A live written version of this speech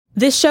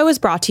This show is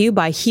brought to you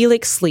by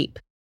Helix Sleep.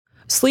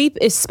 Sleep,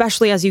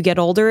 especially as you get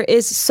older,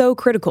 is so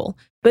critical,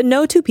 but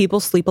no two people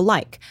sleep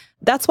alike.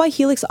 That's why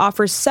Helix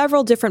offers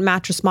several different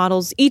mattress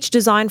models, each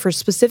designed for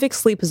specific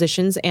sleep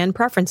positions and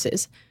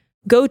preferences.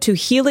 Go to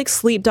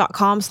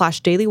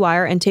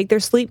helixsleep.com/dailywire and take their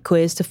sleep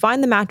quiz to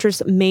find the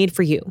mattress made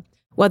for you.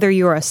 Whether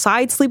you're a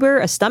side sleeper,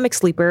 a stomach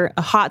sleeper,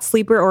 a hot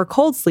sleeper, or a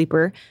cold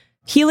sleeper,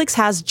 Helix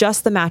has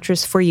just the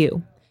mattress for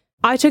you.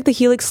 I took the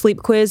Helix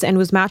sleep quiz and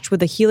was matched with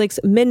the Helix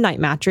Midnight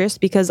mattress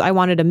because I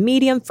wanted a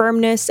medium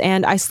firmness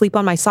and I sleep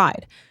on my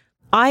side.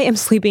 I am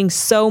sleeping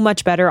so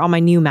much better on my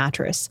new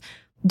mattress.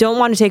 Don't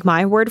want to take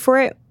my word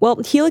for it?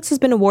 Well, Helix has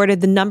been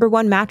awarded the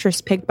 #1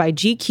 mattress picked by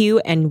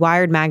GQ and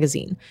Wired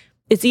magazine.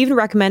 It's even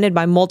recommended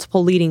by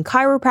multiple leading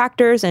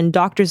chiropractors and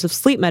doctors of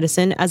sleep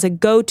medicine as a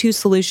go-to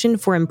solution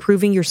for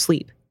improving your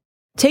sleep.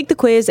 Take the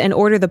quiz and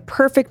order the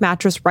perfect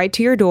mattress right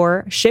to your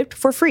door, shipped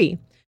for free.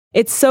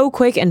 It's so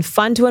quick and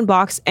fun to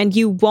unbox, and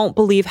you won't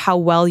believe how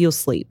well you'll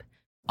sleep.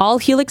 All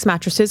Helix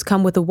mattresses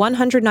come with a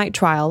 100-night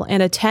trial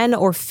and a 10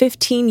 or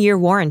 15-year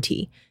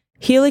warranty.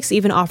 Helix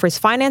even offers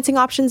financing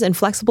options and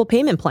flexible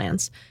payment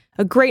plans.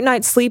 A great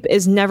night's sleep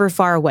is never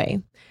far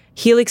away.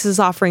 Helix is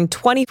offering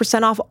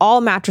 20% off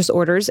all mattress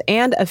orders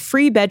and a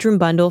free bedroom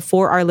bundle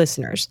for our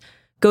listeners.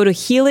 Go to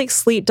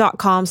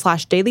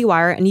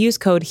helixsleep.com/dailywire and use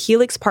code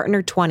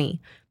HelixPartner20.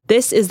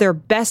 This is their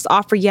best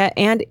offer yet,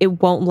 and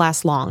it won't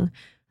last long.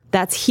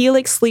 That's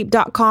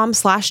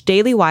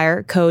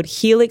helixsleep.com/dailywire, code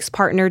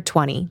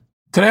HelixPartner20.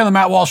 Today on the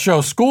Matt Walsh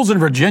Show, schools in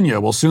Virginia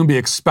will soon be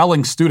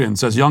expelling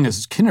students as young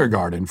as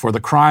kindergarten for the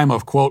crime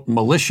of, quote,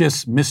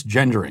 malicious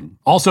misgendering.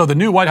 Also, the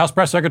new White House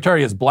press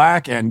secretary is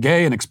black and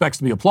gay and expects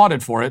to be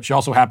applauded for it. She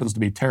also happens to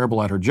be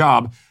terrible at her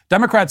job.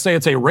 Democrats say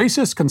it's a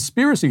racist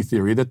conspiracy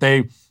theory that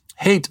they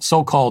hate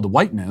so-called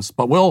whiteness,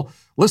 but we'll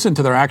listen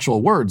to their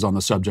actual words on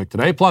the subject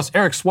today. Plus,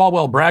 Eric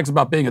Swalwell brags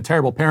about being a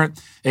terrible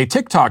parent. A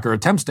TikToker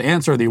attempts to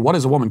answer the what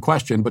is a woman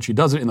question, but she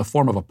does it in the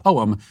form of a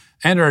poem.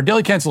 And in our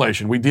daily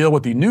cancellation, we deal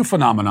with the new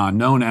phenomenon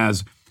known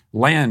as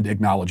land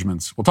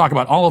acknowledgements. We'll talk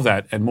about all of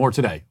that and more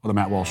today on The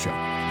Matt Walsh Show.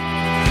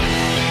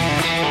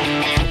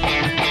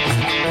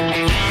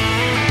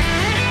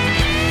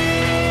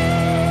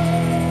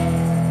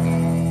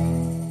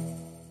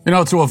 You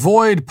know, to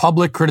avoid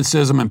public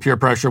criticism and peer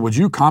pressure, would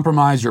you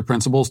compromise your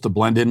principles to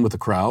blend in with the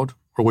crowd?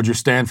 Or would you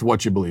stand for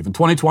what you believe? In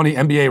 2020,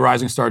 NBA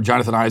rising star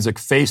Jonathan Isaac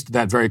faced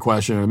that very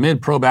question.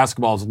 Amid pro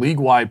basketball's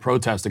league-wide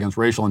protest against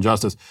racial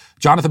injustice,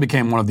 Jonathan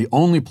became one of the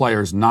only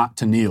players not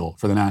to kneel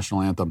for the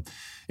national anthem.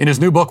 In his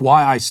new book,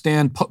 Why I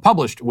Stand,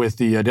 published with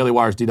the Daily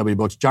Wire's DW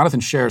Books,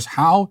 Jonathan shares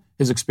how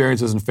his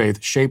experiences and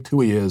faith shaped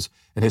who he is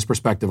and his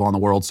perspective on the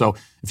world. So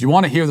if you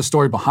want to hear the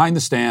story behind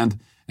the stand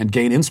and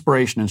gain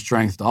inspiration and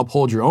strength to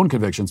uphold your own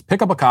convictions,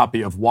 pick up a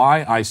copy of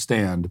Why I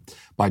Stand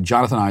by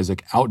Jonathan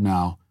Isaac, out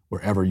now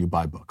wherever you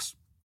buy books.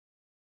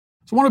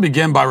 So I want to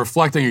begin by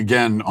reflecting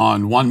again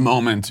on one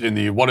moment in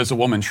the What is a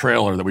Woman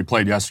trailer that we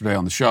played yesterday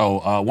on the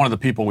show. One of the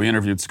people we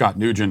interviewed, Scott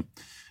Nugent,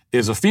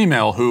 is a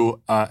female who,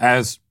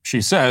 as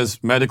she says,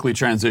 medically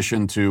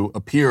transitioned to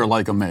appear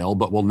like a male,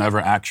 but will never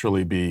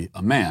actually be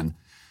a man.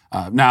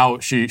 Now,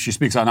 she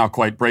speaks out now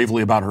quite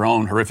bravely about her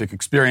own horrific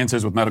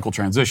experiences with medical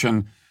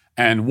transition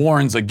and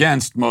warns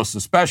against, most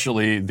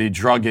especially, the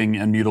drugging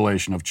and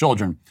mutilation of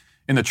children.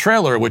 In the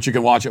trailer, which you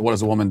can watch at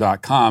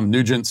whatisawoman.com,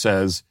 Nugent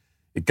says,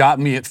 "It got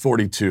me at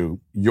 42.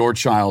 Your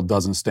child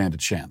doesn't stand a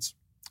chance."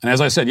 And as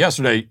I said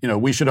yesterday,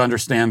 we should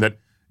understand that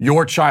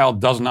your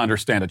child doesn't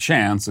understand a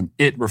chance, and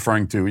it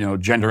referring to,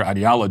 gender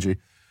ideology,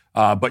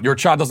 but your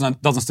child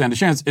doesn't stand a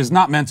chance is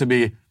not meant to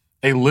be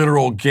a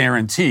literal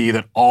guarantee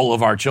that all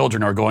of our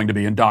children are going to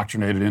be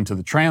indoctrinated into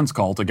the trans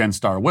cult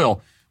against our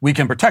will. We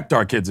can protect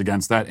our kids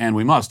against that, and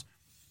we must.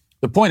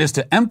 The point is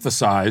to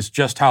emphasize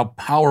just how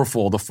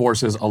powerful the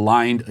forces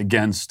aligned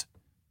against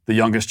the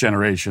youngest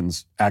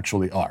generations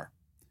actually are.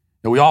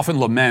 We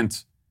often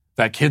lament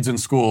that kids in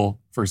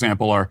school, for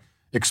example, are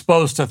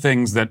exposed to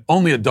things that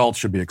only adults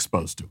should be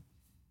exposed to.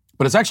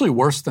 But it's actually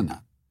worse than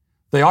that.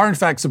 They are, in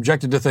fact,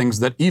 subjected to things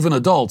that even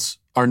adults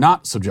are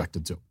not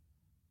subjected to.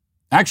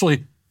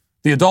 Actually,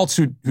 the adults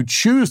who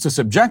choose to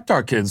subject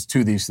our kids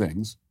to these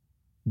things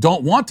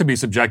don't want to be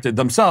subjected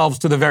themselves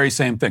to the very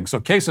same thing. So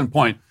case in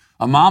point,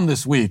 a mom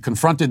this week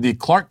confronted the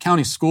Clark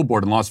County School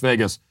Board in Las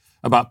Vegas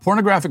about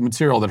pornographic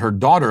material that her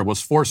daughter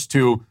was forced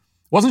to,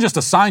 wasn't just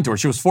assigned to her,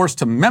 she was forced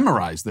to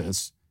memorize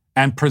this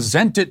and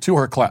present it to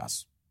her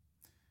class.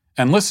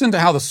 And listen to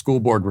how the school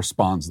board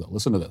responds, though.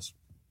 Listen to this.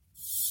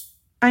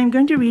 I'm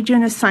going to read you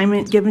an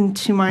assignment given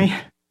to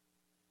my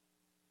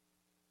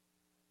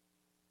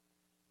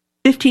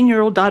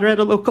 15-year-old daughter at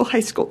a local high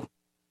school.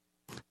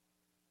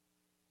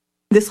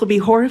 This will be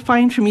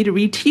horrifying for me to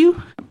read to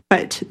you,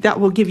 but that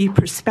will give you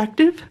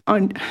perspective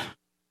on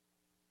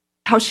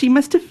how she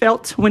must have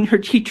felt when her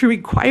teacher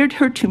required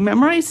her to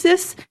memorize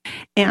this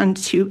and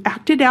to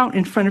act it out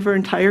in front of her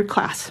entire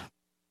class.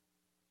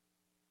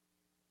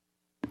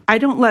 I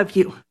don't love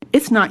you.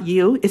 It's not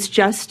you. It's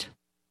just,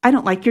 I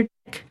don't like your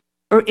dick,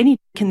 or any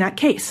dick in that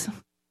case.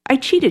 I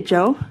cheated,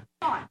 Joe.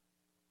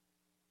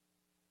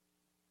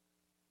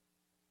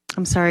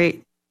 I'm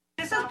sorry.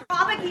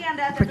 propaganda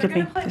that they're Forgive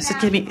me. going to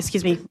put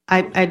Excuse me.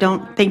 I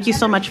don't. Thank you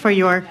so much for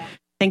your.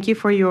 Thank you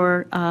for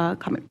your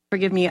comment.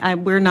 Forgive me.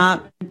 We're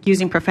not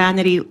using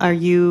profanity. Are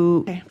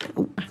you? Okay.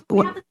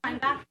 We have the time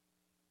back.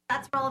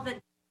 That's relevant.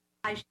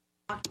 I should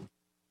be talking.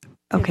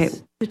 Okay.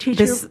 Yes. The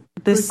teacher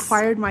This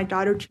required my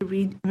daughter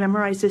to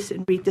memorize this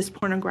and read this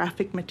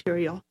pornographic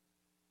material.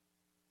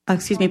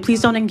 Excuse me.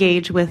 Please don't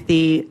engage with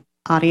the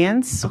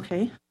audience.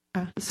 Okay.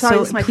 Sorry,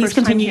 this is my please first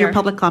time continue your here.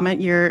 public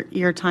comment.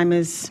 Your time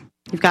is.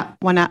 You've got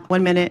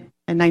 1 minute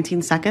and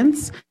 19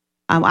 seconds.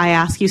 I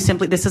ask you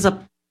simply. This is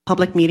a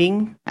public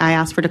meeting. I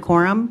ask for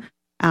decorum,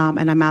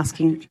 and I'm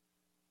asking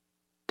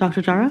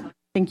Dr. Jara.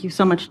 Thank you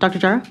so much, Dr.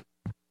 Jara.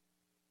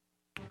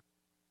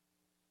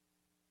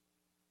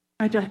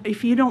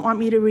 If you don't want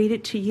me to read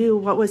it to you,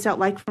 what was that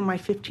like for my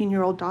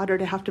 15-year-old daughter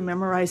to have to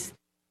memorize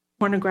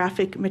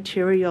pornographic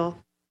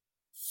material?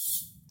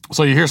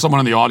 So you hear someone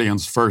in the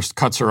audience first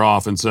cuts her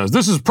off and says,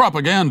 "This is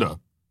propaganda."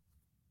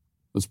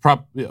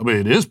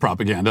 It is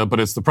propaganda, but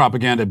it's the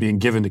propaganda being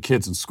given to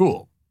kids in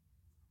school.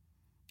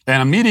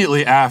 And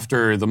immediately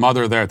after, the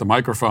mother there at the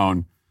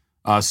microphone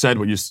said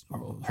what you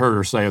heard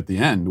her say at the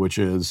end, which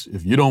is,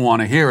 if you don't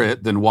want to hear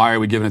it, then why are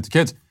we giving it to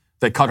kids?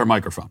 They cut her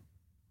microphone.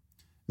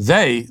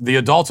 They, the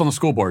adults on the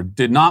school board,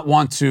 did not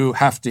want to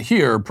have to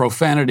hear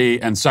profanity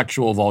and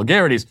sexual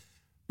vulgarities,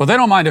 but they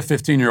don't mind if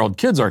 15-year-old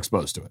kids are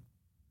exposed to it.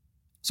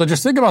 So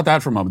just think about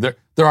that for a moment.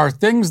 There are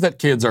things that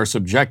kids are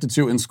subjected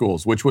to in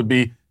schools which would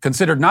be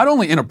considered not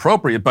only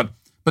inappropriate, but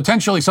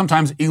potentially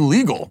sometimes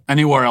illegal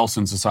anywhere else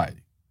in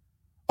society.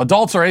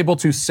 Adults are able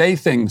to say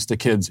things to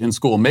kids in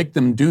school, make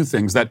them do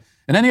things that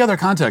in any other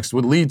context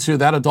would lead to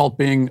that adult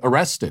being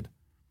arrested.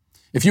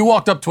 If you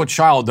walked up to a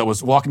child that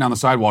was walking down the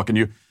sidewalk and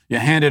you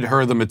handed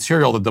her the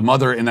material that the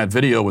mother in that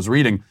video was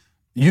reading,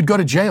 you'd go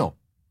to jail.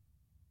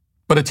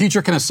 But a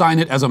teacher can assign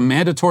it as a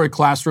mandatory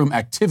classroom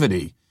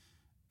activity,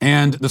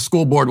 and the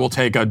school board will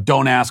take a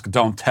don't ask,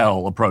 don't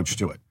tell approach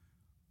to it.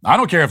 I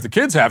don't care if the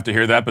kids have to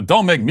hear that, but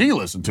don't make me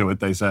listen to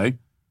it, they say.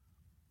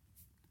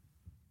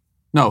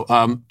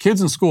 No, kids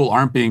in school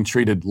aren't being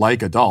treated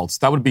like adults.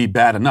 That would be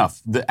bad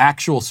enough. The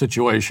actual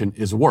situation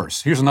is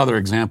worse. Here's another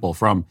example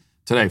from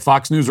today.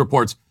 Fox News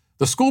reports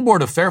the school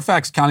board of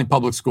Fairfax County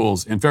Public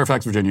Schools in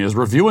Fairfax, Virginia, is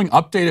reviewing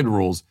updated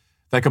rules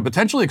that could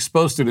potentially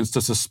expose students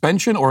to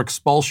suspension or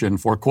expulsion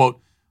for, quote,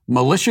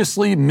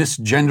 maliciously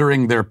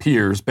misgendering their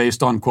peers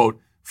based on, quote,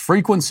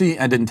 frequency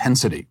and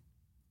intensity.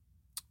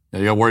 Yeah,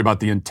 you got to worry about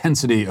the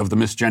intensity of the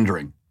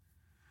misgendering.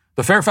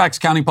 The Fairfax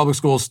County Public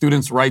Schools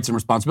Students' Rights and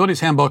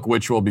Responsibilities Handbook,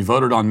 which will be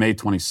voted on May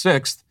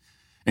 26th,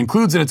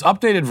 includes in its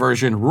updated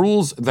version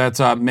rules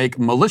that make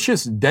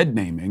malicious dead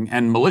naming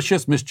and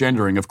malicious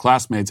misgendering of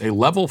classmates a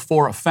level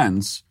 4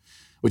 offense,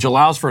 which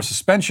allows for a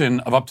suspension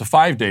of up to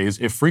 5 days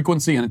if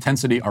frequency and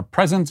intensity are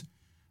present,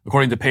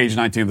 according to page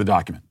 19 of the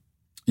document.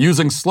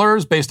 Using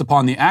slurs based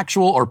upon the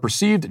actual or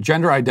perceived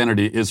gender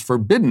identity is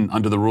forbidden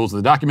under the rules of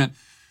the document,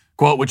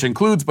 quote, which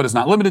includes but is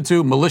not limited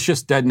to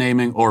malicious dead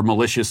naming or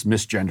malicious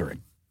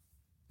misgendering.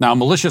 Now,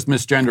 malicious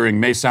misgendering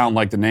may sound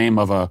like the name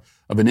of an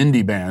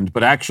indie band,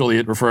 but actually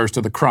it refers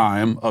to the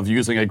crime of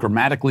using a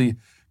grammatically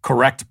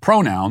correct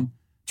pronoun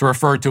to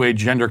refer to a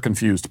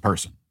gender-confused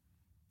person.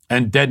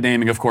 And dead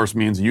naming, of course,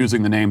 means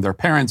using the name their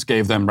parents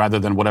gave them rather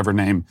than whatever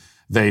name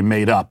they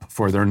made up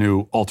for their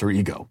new alter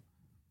ego.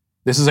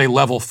 This is a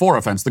level 4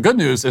 offense. The good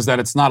news is that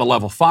it's not a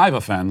level 5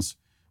 offense,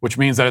 which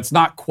means that it's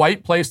not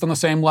quite placed on the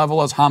same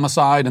level as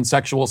homicide and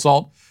sexual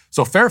assault.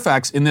 So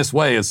Fairfax, in this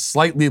way, is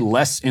slightly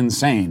less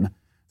insane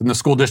than the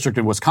school district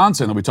in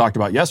Wisconsin that we talked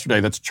about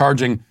yesterday that's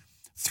charging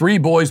 3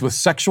 boys with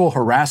sexual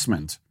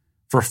harassment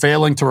for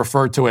failing to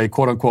refer to a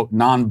quote-unquote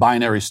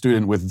non-binary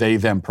student with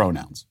they-them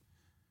pronouns.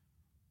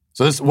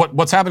 So this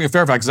what's happening at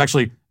Fairfax is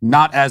actually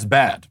not as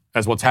bad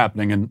as what's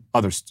happening in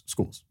other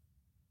schools.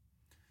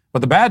 But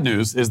the bad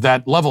news is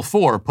that level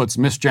 4 puts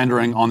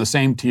misgendering on the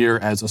same tier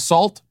as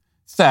assault,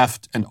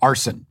 theft, and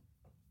arson.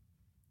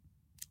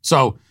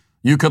 So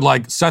you could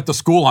set the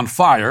school on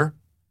fire,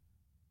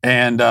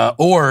 and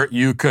or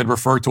you could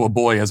refer to a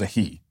boy as a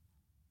he.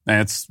 And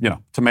it's,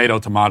 tomato,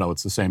 tomato,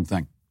 it's the same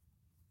thing.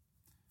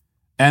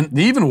 And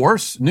the even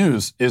worse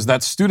news is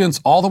that students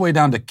all the way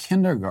down to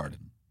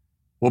kindergarten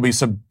will be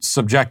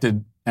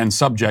subjected and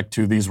subject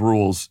to these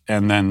rules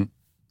and then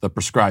the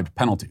prescribed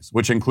penalties,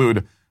 which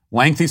include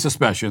lengthy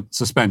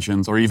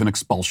suspensions or even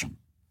expulsion.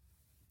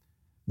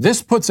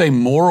 This puts a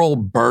moral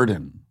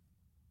burden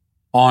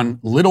on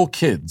little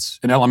kids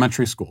in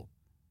elementary school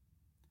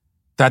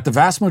that the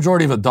vast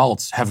majority of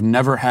adults have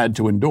never had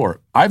to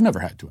endure. I've never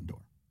had to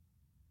endure.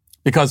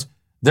 Because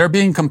they're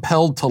being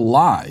compelled to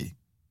lie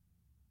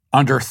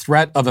under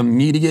threat of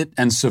immediate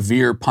and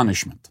severe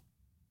punishment.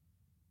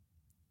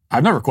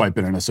 I've never quite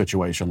been in a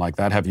situation like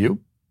that, have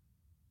you?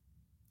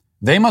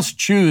 They must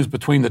choose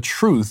between the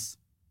truth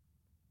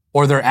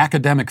or their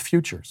academic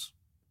futures.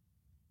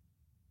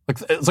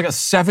 It's like a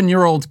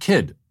 7-year-old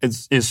kid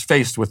is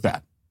faced with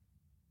that.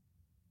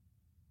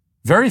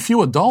 Very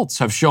few adults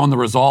have shown the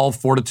resolve,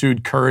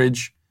 fortitude,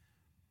 courage,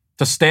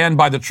 to stand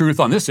by the truth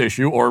on this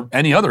issue or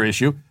any other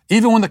issue,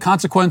 even when the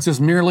consequence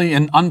is merely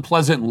an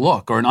unpleasant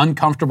look or an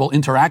uncomfortable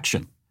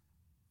interaction.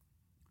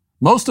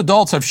 Most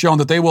adults have shown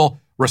that they will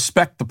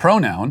respect the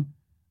pronoun,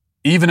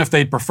 even if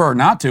they'd prefer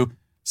not to,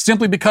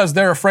 simply because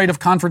they're afraid of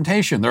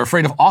confrontation. They're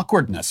afraid of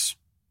awkwardness.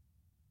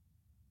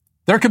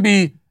 There could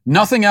be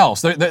nothing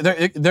else.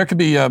 There could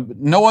be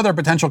no other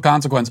potential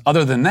consequence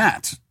other than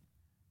that.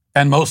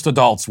 And most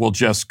adults will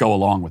just go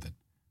along with it.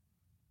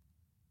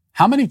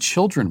 How many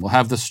children will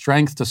have the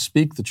strength to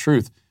speak the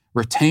truth,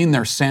 retain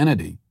their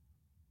sanity,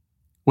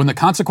 when the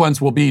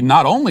consequence will be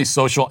not only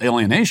social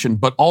alienation,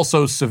 but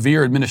also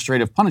severe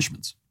administrative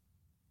punishments?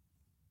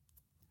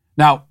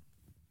 Now,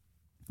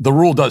 the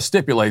rule does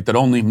stipulate that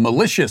only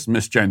malicious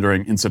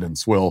misgendering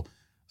incidents will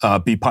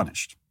be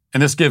punished.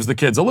 And this gives the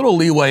kids a little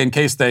leeway in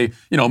case they,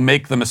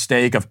 make the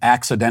mistake of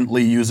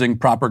accidentally using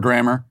proper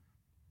grammar.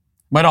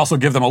 Might also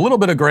give them a little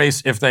bit of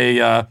grace if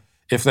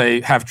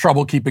they have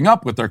trouble keeping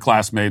up with their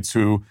classmates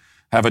who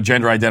have a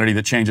gender identity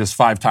that changes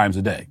 5 times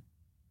a day.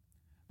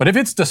 But if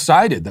it's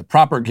decided that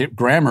proper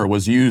grammar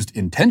was used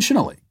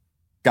intentionally,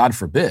 God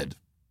forbid,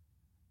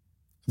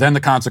 then the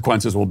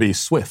consequences will be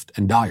swift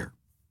and dire.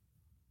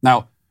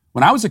 Now,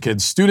 when I was a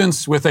kid,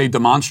 students with a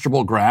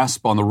demonstrable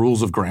grasp on the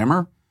rules of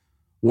grammar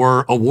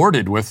were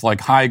awarded with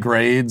high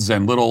grades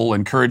and little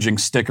encouraging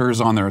stickers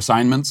on their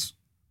assignments.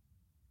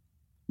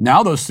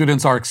 Now those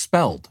students are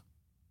expelled.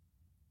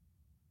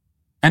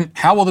 And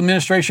how will the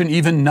administration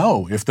even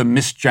know if the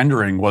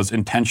misgendering was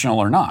intentional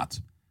or not?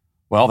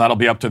 Well, that'll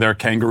be up to their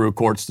kangaroo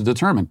courts to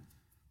determine.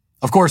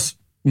 Of course,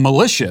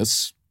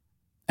 malicious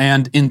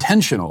and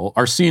intentional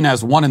are seen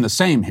as one and the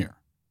same here.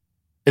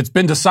 It's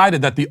been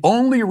decided that the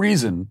only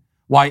reason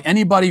why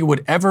anybody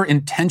would ever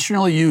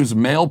intentionally use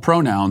male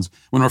pronouns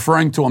when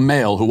referring to a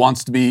male who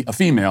wants to be a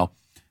female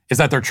is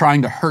that they're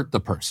trying to hurt the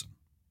person.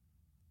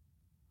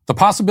 The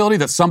possibility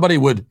that somebody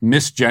would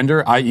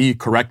misgender, i.e.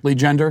 correctly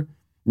gender,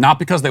 not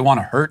because they want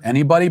to hurt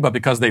anybody, but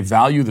because they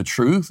value the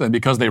truth and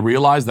because they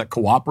realize that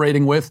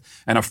cooperating with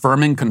and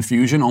affirming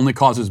confusion only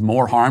causes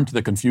more harm to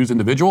the confused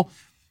individual,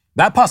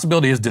 that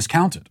possibility is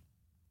discounted.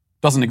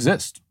 Doesn't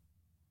exist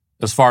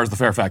as far as the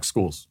Fairfax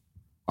schools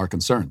are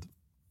concerned.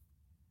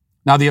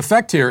 Now, the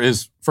effect here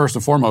is, first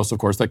and foremost, of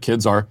course, that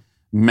kids are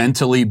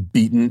mentally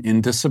beaten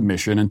into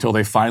submission until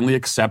they finally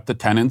accept the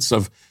tenets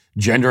of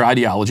gender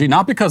ideology,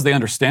 not because they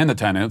understand the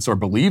tenets or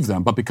believe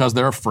them, but because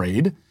they're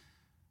afraid,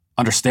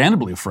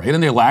 understandably afraid,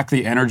 and they lack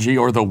the energy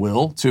or the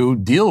will to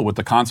deal with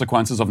the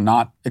consequences of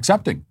not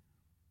accepting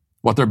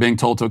what they're being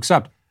told to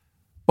accept.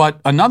 But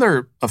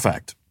another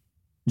effect,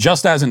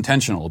 just as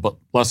intentional, but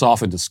less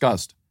often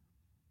discussed,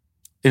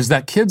 is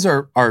that kids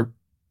are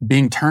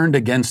being turned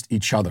against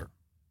each other.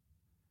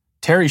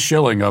 Terry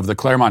Schilling of the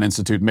Claremont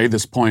Institute made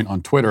this point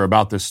on Twitter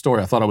about this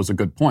story. I thought it was a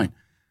good point.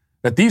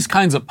 That these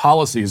kinds of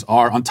policies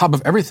are, on top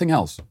of everything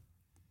else,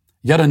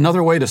 yet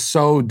another way to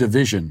sow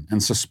division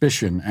and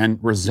suspicion and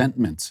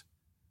resentment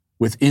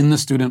within the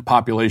student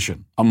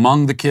population,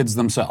 among the kids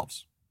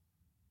themselves.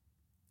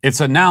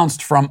 It's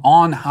announced from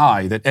on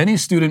high that any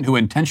student who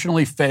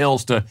intentionally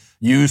fails to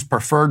use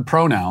preferred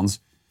pronouns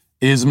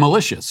is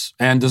malicious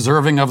and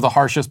deserving of the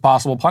harshest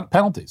possible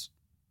penalties.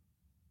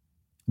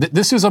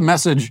 This is a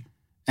message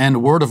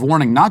and word of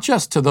warning, not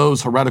just to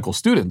those heretical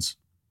students,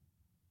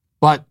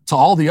 but to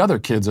all the other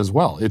kids as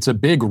well. It's a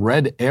big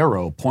red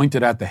arrow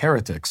pointed at the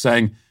heretics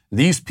saying,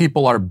 these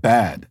people are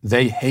bad.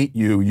 They hate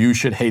you. You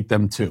should hate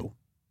them too.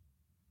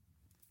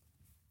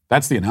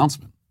 That's the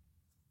announcement.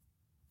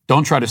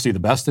 Don't try to see the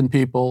best in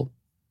people.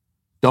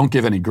 Don't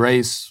give any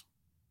grace.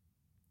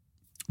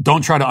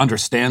 Don't try to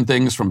understand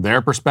things from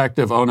their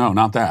perspective. Oh no,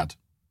 not that.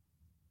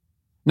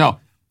 No,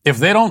 if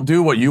they don't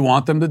do what you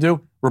want them to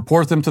do,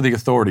 report them to the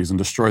authorities and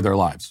destroy their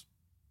lives.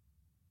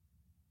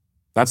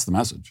 That's the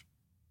message.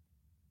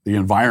 The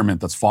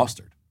environment that's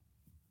fostered.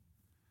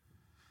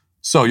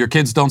 So your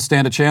kids don't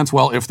stand a chance?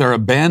 Well, if they're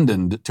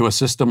abandoned to a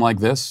system like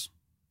this,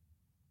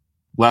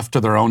 left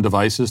to their own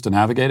devices to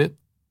navigate it,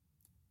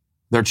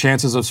 their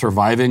chances of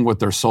surviving with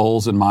their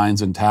souls and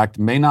minds intact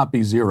may not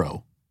be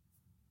zero,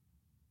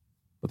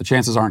 but the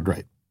chances aren't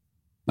great.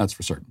 That's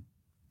for certain.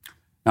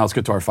 Now let's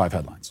get to our 5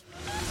 headlines.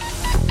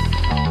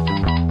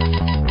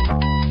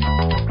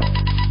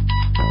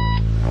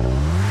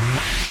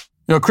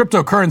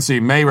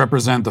 Cryptocurrency may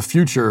represent the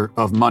future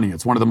of money.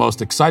 It's one of the most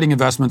exciting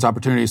investment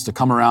opportunities to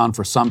come around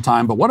for some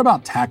time. But what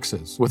about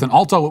taxes? With an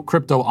Alto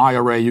Crypto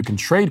IRA, you can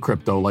trade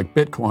crypto like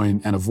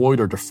Bitcoin and avoid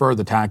or defer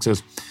the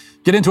taxes.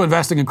 Get into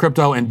investing in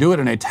crypto and do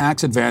it in a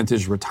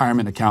tax-advantaged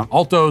retirement account.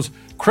 Alto's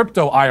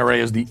Crypto IRA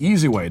is the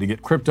easy way to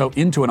get crypto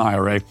into an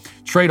IRA.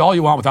 Trade all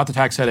you want without the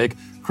tax headache.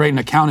 Create an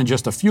account in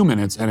just a few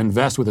minutes and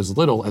invest with as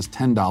little as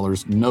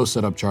 $10. No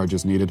setup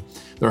charges needed.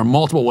 There are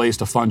multiple ways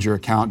to fund your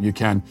account. You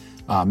can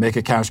make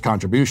a cash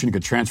contribution. You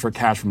could transfer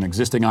cash from an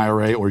existing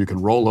IRA, or you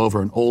can roll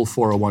over an old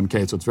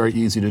 401k, so it's very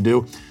easy to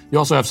do. You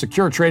also have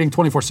secure trading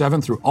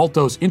 24/7 through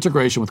Alto's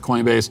integration with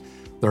Coinbase.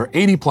 There are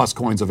 80-plus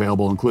coins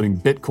available, including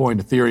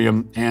Bitcoin,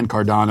 Ethereum, and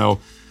Cardano.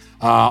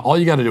 All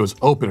you got to do is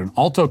open an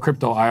Alto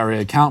Crypto IRA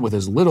account with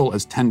as little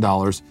as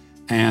 $10.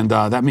 And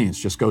that means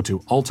just go to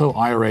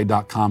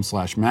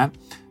altoira.com/Matt.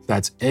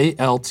 That's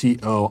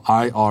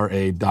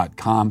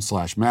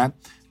ALTOIRA.com/Matt.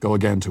 Go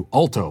again to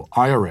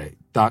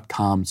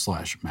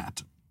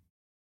altoira.com/Matt.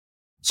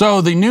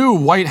 So the new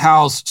White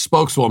House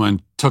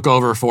spokeswoman took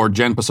over for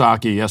Jen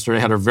Psaki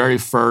yesterday, had her very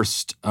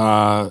first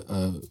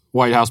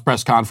White House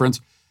press conference,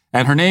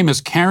 and her name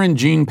is Karen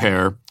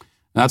Jean-Pierre.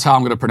 That's how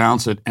I'm going to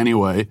pronounce it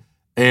anyway.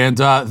 And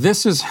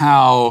this is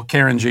how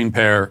Karen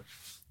Jean-Pierre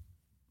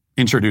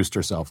introduced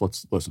herself.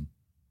 Let's listen.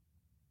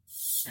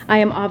 I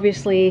am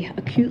obviously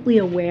acutely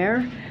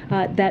aware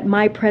that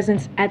my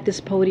presence at this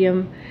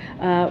podium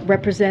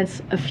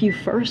represents a few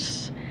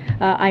firsts.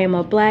 I am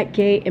a Black,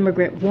 gay,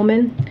 immigrant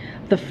woman,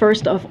 the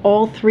first of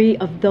all three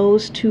of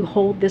those to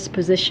hold this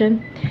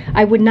position.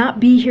 I would not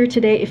be here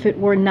today if it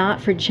were not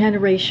for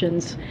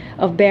generations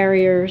of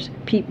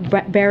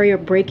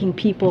barrier-breaking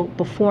people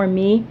before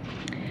me.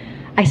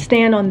 I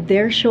stand on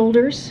their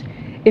shoulders.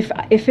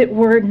 If it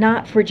were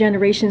not for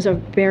generations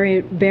of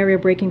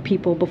barrier-breaking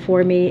people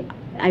before me,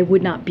 I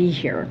would not be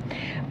here.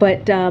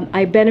 But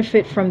I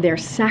benefit from their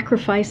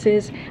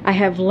sacrifices. I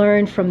have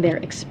learned from their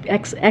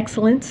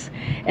excellence,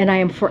 and I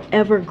am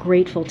forever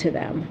grateful to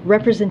them.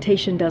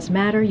 Representation does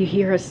matter. You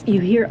hear us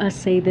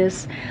say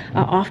this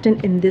often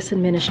in this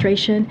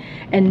administration,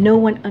 and no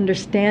one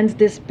understands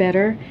this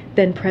better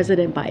than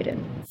President Biden.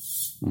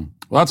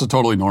 Well, that's a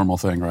totally normal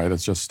thing, right?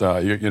 It's just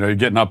you're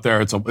getting up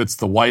there. It's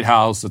the White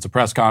House. It's a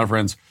press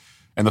conference,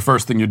 and the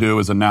first thing you do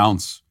is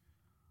announce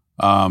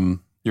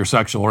your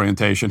sexual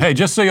orientation. Hey,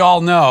 just so you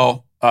all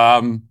know,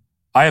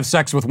 I have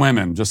sex with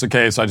women, just in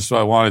case. I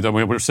wanted to.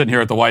 We're sitting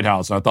here at the White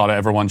House, and I thought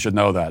everyone should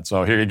know that.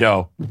 So here you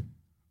go.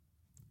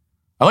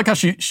 I like how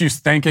she's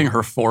thanking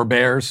her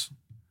forebears.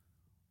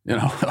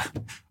 I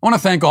want to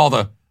thank all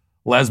the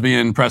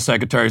lesbian press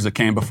secretaries that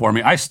came before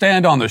me. I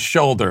stand on the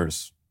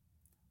shoulders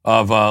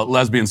of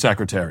lesbian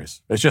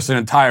secretaries. It's just an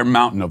entire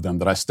mountain of them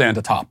that I stand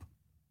atop.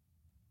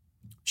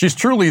 She's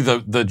truly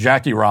the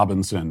Jackie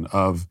Robinson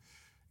of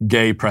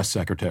gay press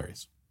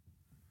secretaries.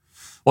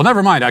 Well,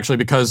 never mind, actually,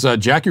 because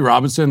Jackie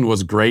Robinson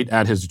was great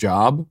at his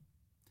job.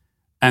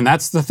 And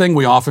that's the thing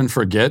we often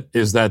forget,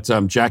 is that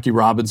Jackie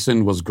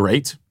Robinson was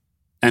great.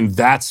 And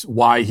that's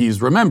why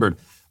he's remembered.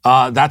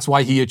 That's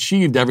why he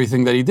achieved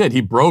everything that he did. He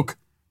broke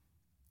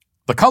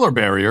the color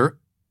barrier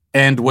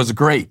and was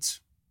great.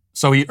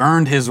 So he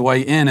earned his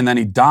way in, and then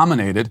he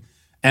dominated.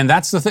 And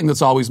that's the thing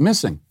that's always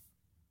missing.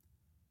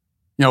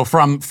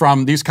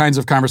 From these kinds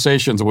of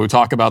conversations where we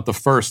talk about the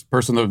first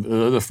person to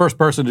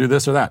do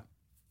this or that.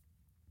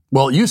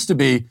 Well, it used to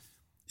be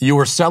you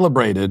were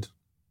celebrated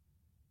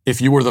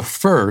if you were the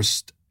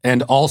first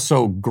and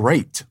also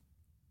great.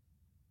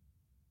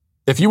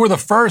 If you were the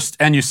first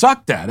and you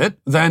sucked at it,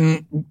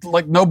 then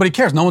nobody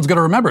cares. No one's going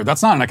to remember it.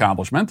 That's not an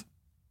accomplishment.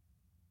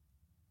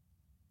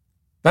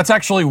 That's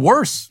actually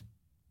worse.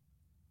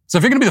 So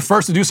if you're going to be the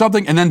first to do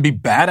something and then be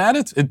bad at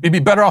it, it'd be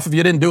better off if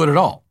you didn't do it at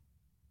all.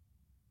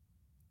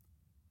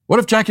 What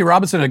if Jackie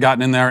Robinson had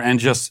gotten in there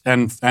and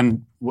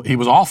and he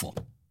was awful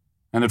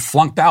and had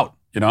flunked out,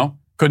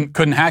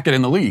 couldn't hack it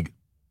in the league?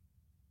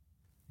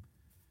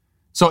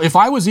 So if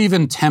I was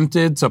even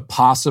tempted to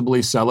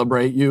possibly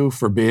celebrate you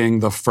for being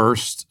the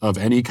first of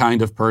any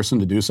kind of person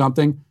to do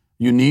something,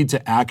 you need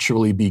to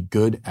actually be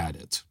good at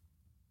it.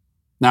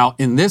 Now,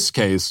 in this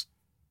case,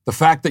 the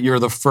fact that you're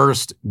the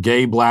first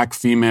gay, Black,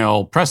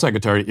 female press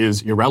secretary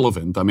is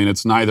irrelevant. I mean,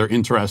 it's neither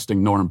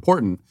interesting nor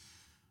important,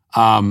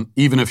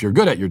 even if you're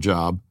good at your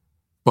job.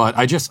 But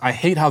I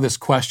hate how this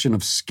question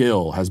of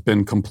skill has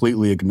been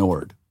completely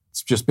ignored.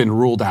 It's just been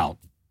ruled out.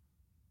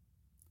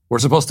 We're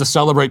supposed to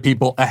celebrate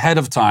people ahead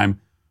of time,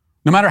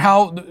 no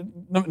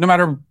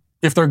matter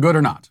if they're good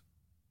or not.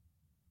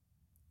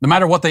 No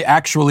matter what they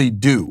actually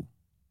do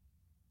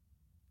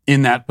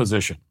in that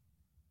position.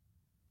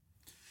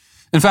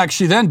 In fact,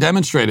 she then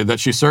demonstrated that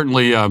she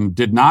certainly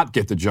did not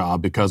get the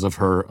job because of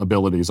her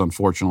abilities,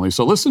 unfortunately.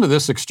 So listen to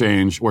this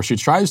exchange where she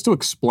tries to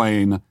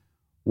explain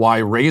why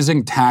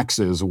raising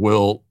taxes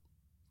will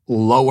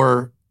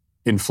lower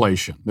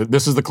inflation.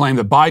 This is the claim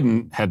that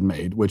Biden had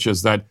made, which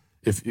is that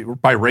if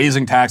by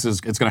raising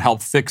taxes, it's going to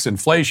help fix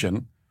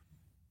inflation,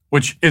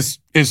 which is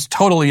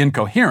totally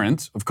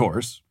incoherent, of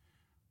course,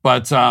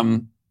 but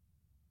and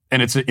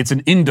it's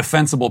an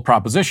indefensible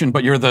proposition.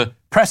 But you're the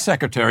press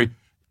secretary.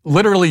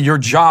 Literally, your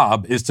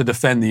job is to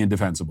defend the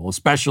indefensible,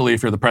 especially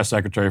if you're the press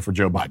secretary for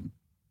Joe Biden.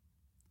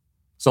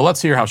 So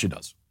let's hear how she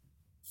does.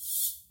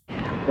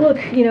 Look,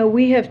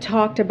 we have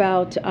talked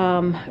about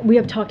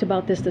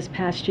this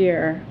past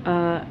year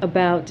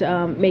about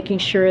making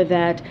sure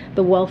that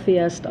the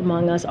wealthiest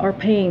among us are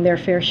paying their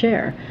fair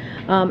share,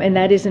 and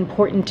that is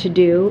important to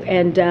do,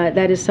 and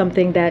that is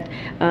something that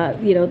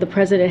the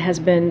president has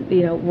been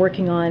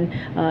working on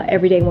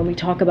every day when we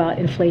talk about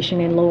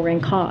inflation and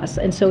lowering costs,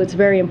 and so it's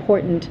very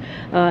important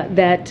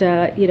that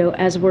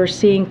as we're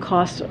seeing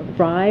costs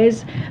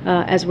rise,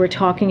 as we're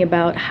talking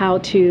about how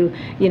to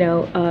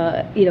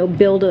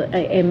build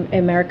a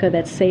America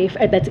that's safe,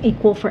 that's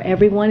equal for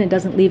everyone and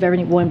doesn't leave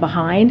everyone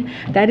behind.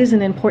 That is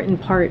an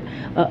important part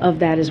of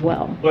that as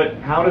well. But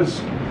how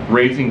does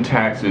raising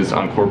taxes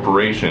on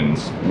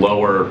corporations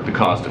lower the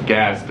cost of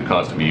gas, the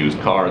cost of a used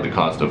car, the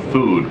cost of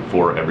food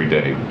for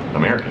everyday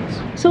Americans?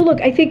 So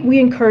look, I think we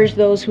encourage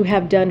those who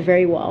have done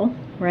very well,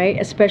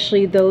 right,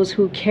 especially those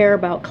who care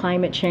about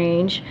climate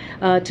change,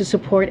 to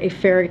support a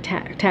fair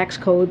tax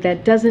code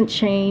that doesn't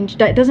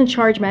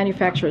charge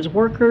manufacturers,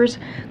 workers,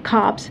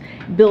 cops,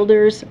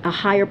 builders a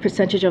higher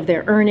percentage of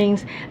their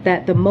earnings,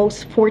 that the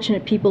most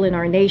fortunate people in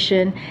our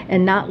nation,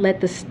 and not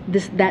let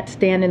that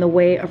stand in the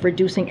way of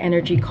reducing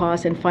energy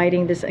costs and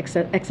fighting this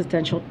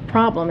existential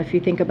problem, if you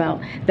think about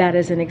that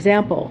as an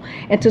example.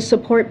 And to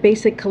support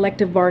basic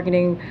collective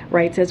bargaining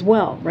rights as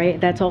well,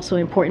 right? That's also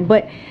important.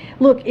 But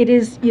look, it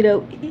is,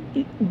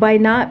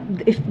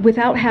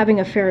 without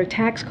having a fair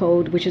tax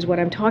code, which is what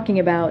I'm talking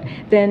about,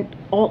 then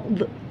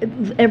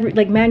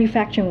like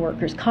manufacturing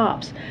workers,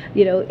 cops,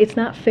 it's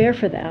not fair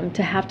for them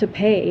to have to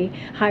pay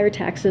higher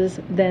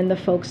taxes than the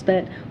folks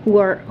who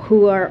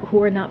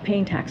are not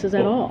paying taxes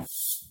at all.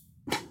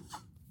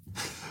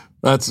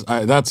 That's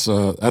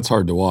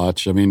hard to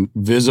watch. I mean,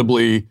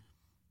 visibly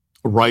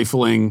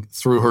rifling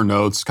through her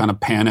notes, kind of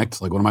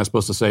panicked. Like, what am I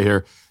supposed to say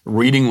here?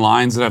 Reading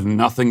lines that have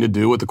nothing to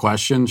do with the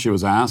question she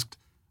was asked.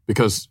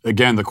 Because,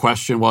 again, the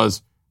question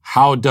was,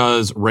 how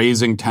does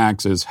raising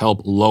taxes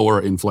help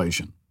lower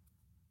inflation?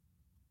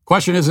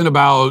 Question isn't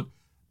about,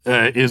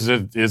 is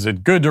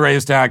it good to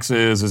raise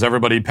taxes? Is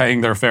everybody paying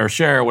their fair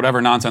share?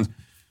 Whatever nonsense.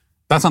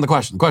 That's not the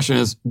question. The question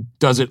is,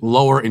 does it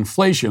lower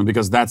inflation?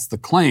 Because that's the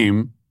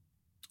claim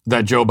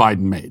that Joe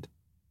Biden made.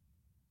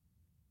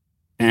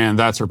 And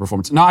that's her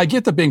performance. Now, I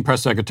get that being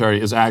press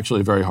secretary is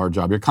actually a very hard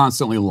job. You're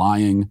constantly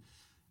lying.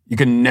 You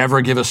can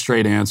never give a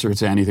straight answer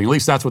to anything. At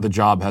least that's what the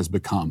job has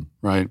become,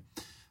 right?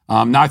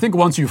 Now, I think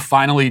once you've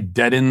finally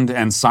deadened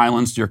and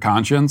silenced your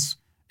conscience,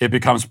 it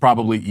becomes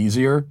probably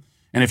easier.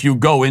 And if you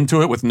go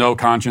into it with no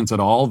conscience at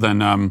all,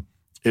 then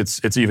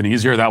it's even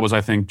easier. That was,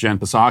 I think, Jen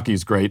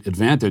Psaki's great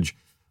advantage.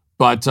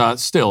 But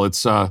still,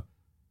 that's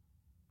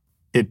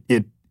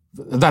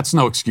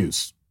no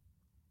excuse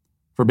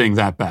for being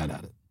that bad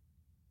at it.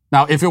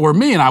 Now, if it were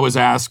me and I was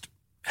asked,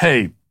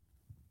 hey,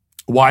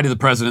 why did the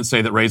president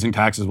say that raising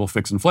taxes will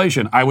fix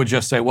inflation? I would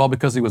just say, well,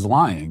 because he was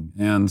lying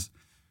and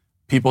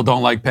people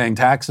don't like paying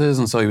taxes.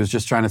 And so he was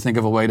just trying to think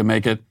of a way to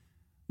make it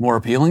more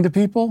appealing to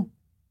people.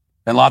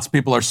 And lots of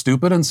people are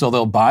stupid and so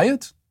they'll buy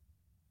it.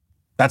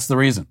 That's the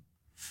reason.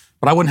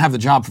 But I wouldn't have the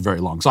job for very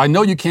long. So I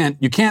know you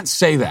can't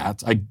say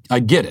that. I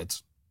get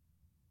it.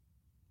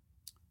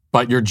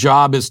 But your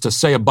job is to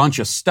say a bunch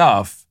of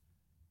stuff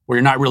where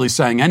you're not really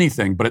saying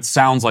anything, but it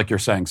sounds like you're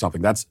saying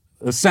something. That's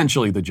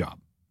essentially the job.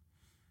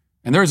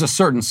 And there is a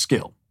certain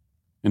skill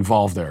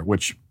involved there,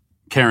 which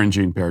Karen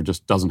Jean-Pierre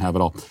just doesn't have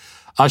at all.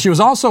 She was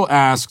also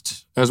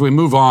asked, as we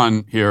move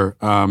on here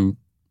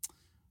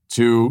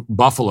to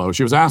Buffalo,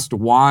 she was asked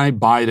why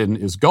Biden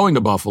is going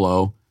to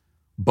Buffalo,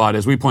 but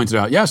as we pointed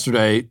out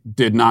yesterday,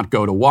 did not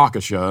go to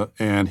Waukesha,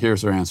 and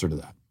here's her answer to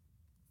that.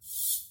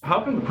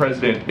 How come the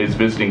president is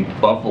visiting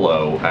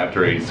Buffalo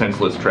after a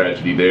senseless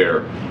tragedy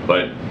there,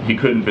 but he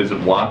couldn't visit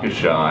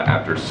Waukesha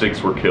after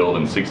 6 were killed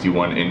and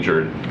 61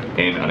 injured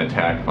in an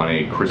attack on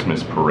a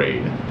Christmas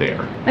parade there?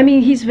 I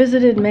mean, he's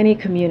visited many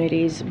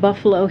communities.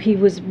 Buffalo,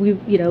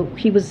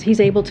 he's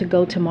able to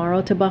go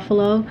tomorrow to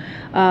Buffalo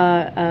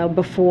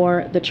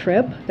before the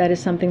trip. That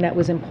is something that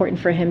was important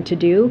for him to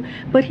do.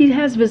 But he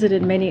has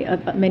visited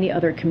many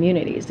other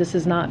communities.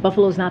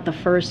 Buffalo is not the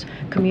first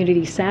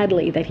community,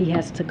 sadly, that he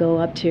has to go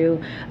up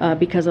to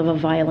because of a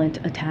violent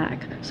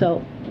attack.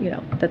 So,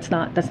 that's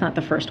not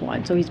the first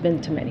one. So he's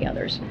been to many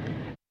others.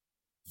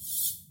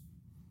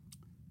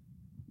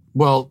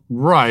 Well,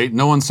 right.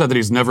 No one said that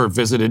he's never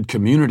visited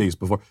communities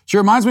before. She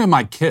reminds me of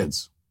my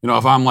kids.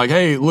 If I'm like,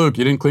 hey, Luke,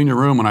 you didn't clean your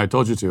room when I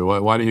told you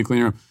to. Why didn't you clean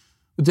your room?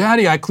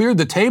 Daddy, I cleared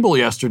the table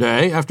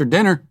yesterday after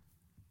dinner.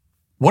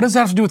 What does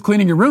that have to do with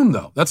cleaning your room,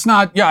 though? That's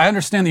not, I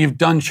understand that you've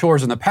done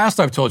chores in the past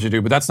I've told you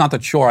to, but that's not the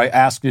chore I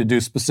asked you to do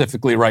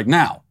specifically right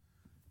now.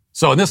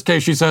 So in this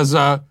case, she says,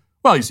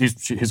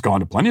 he's gone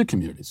to plenty of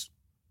communities.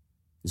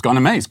 He's gone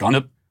to Maine. He's gone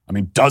to,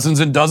 dozens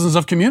and dozens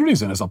of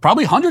communities in this,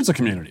 probably hundreds of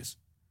communities.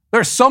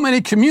 There are so many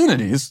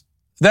communities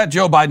that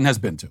Joe Biden has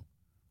been to.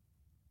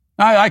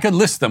 I could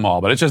list them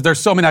all, but it's just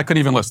there's so many I couldn't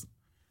even list them.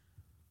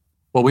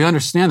 Well, we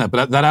understand that,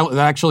 but that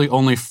actually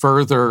only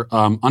further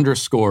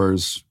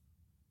underscores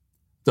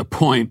the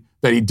point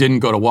that he didn't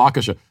go to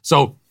Waukesha.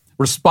 So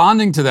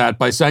responding to that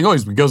by saying,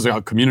 he goes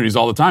to communities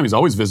all the time. He's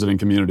always visiting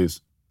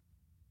communities.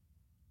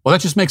 Well,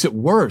 that just makes it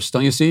worse,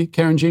 don't you see,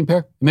 Karen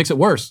Jean-Pierre? It makes it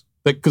worse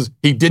because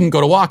he didn't go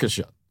to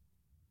Waukesha.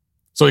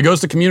 So he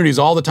goes to communities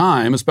all the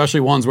time, especially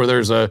ones where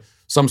there's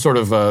some sort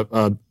of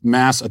a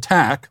mass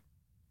attack.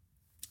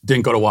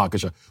 Didn't go to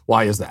Waukesha.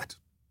 Why is that?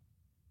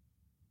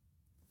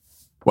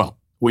 Well,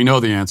 we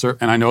know the answer,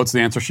 and I know it's the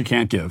answer she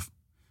can't give,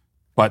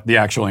 but the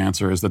actual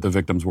answer is that the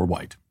victims were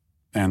white.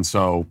 And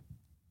so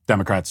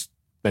Democrats,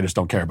 they just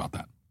don't care about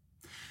that.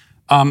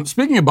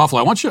 Speaking of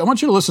Buffalo, I want you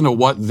to listen to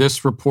what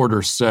this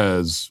reporter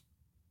says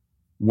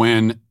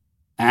when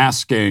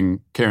asking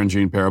Karen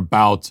Jean-Pierre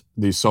about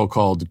the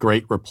so-called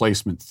Great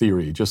Replacement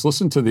theory. Just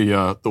listen to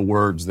the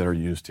words that are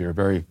used here.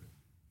 Very,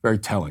 very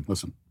telling.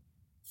 Listen.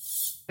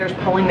 There's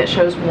polling that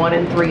shows 1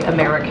 in 3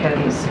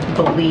 Americans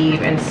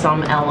believe in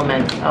some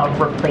element of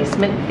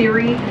replacement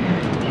theory.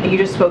 You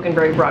just spoke in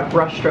very broad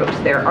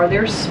brushstrokes there. Are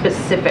there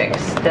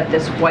specifics that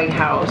this White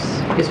House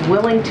is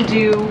willing to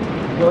do,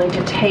 willing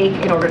to take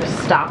in order to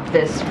stop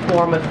this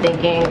form of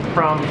thinking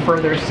from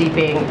further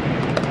seeping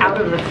out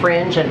of the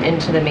fringe and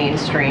into the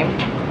mainstream?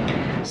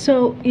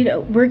 So,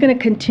 we're going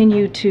to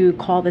continue to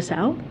call this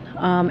out.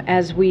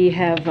 As we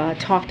have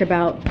talked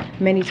about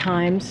many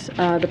times,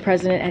 the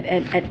president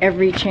at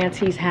every chance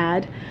he's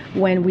had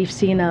when we've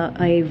seen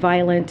a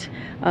violent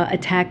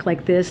attack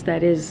like this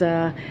that is,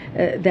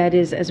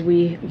 as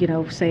we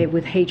say,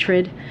 with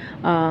hatred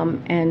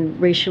and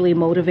racially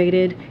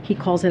motivated, he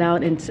calls it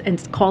out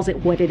and calls it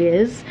what it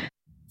is.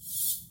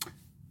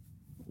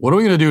 What are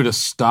we going to do to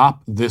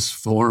stop this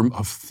form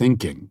of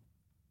thinking?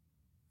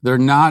 They're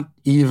not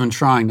even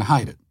trying to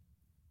hide it.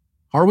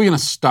 How are we going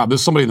to stop?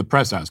 There's somebody in the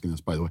press asking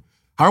this, by the way.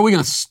 How are we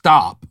going to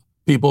stop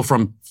people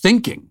from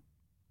thinking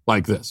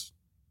like this?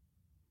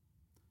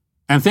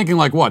 And thinking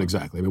like what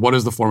exactly? I mean, what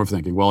is the form of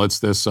thinking? Well, it's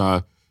this.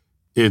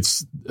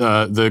 It's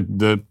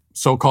the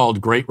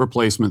so-called Great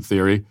Replacement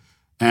theory.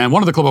 And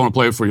one of the clips I want to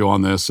play for you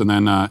on this, and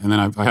then I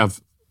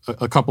have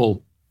a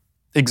couple.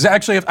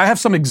 Actually, I have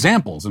some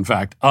examples, in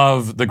fact,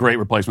 of the Great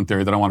Replacement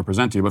theory that I want to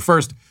present to you. But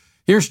first,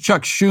 here's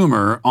Chuck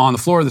Schumer on the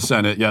floor of the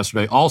Senate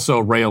yesterday, also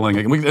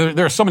railing.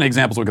 There are so many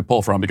examples we could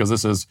pull from because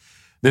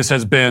this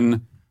has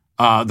been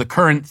the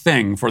current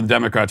thing for the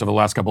Democrats over the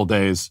last couple of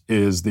days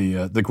is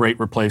the Great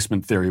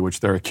Replacement theory, which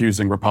they're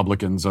accusing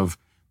Republicans of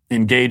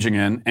engaging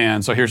in.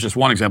 And so here's just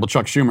one example: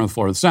 Chuck Schumer on the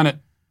floor of the Senate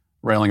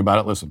railing about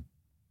it. Listen.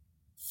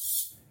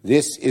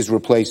 This is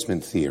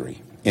replacement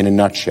theory in a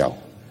nutshell.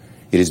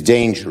 It is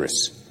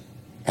dangerous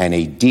and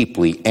a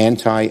deeply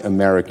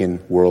anti-American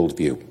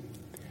worldview.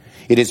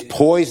 It is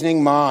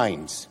poisoning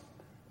minds,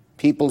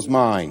 people's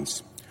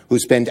minds, who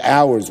spend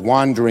hours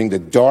wandering the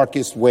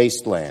darkest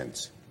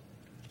wastelands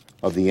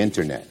of the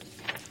internet.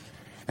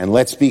 And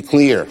let's be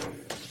clear,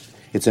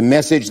 it's a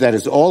message that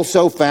has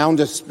also found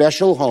a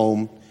special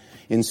home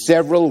in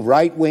several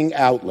right-wing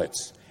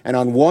outlets, and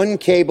on one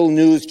cable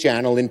news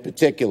channel in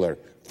particular,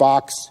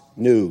 Fox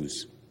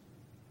News.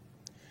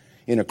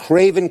 In a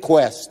craven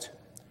quest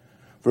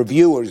for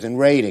viewers and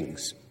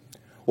ratings,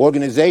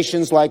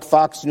 organizations like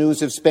Fox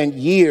News have spent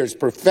years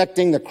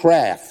perfecting the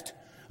craft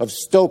of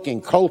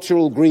stoking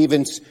cultural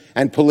grievance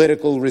and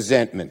political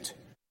resentment.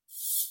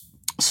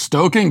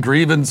 Stoking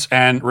grievance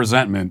and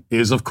resentment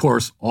is, of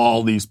course,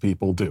 all these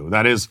people do.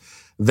 That is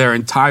their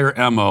entire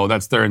MO.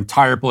 That's their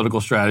entire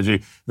political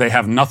strategy. They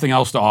have nothing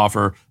else to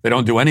offer. They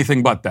don't do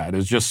anything but that.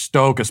 It's just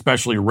stoke,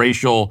 especially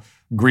racial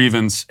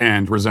grievance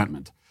and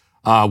resentment,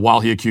 while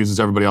he accuses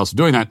everybody else of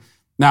doing that.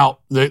 Now,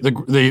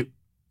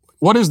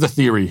 what is the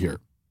theory here?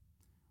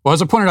 Well,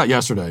 as I pointed out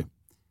yesterday,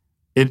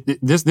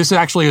 this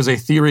actually is a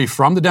theory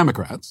from the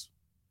Democrats,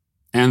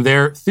 and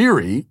their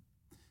theory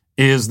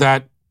is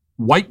that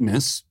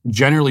whiteness,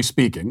 generally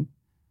speaking,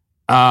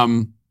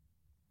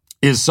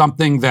 is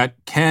something that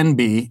can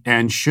be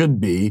and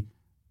should be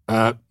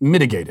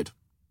mitigated.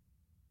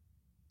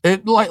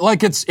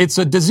 It's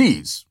a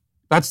disease.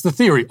 That's the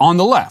theory on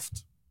the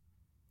left,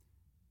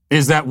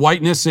 is that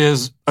whiteness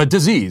is a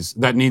disease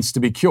that needs to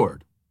be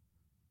cured.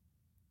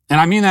 And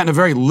I mean that in a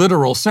very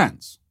literal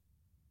sense.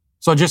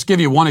 So I'll just give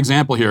you one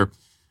example here.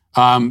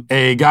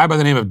 A guy by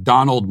the name of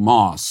Donald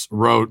Moss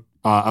wrote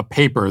a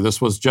paper,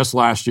 this was just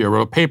last year,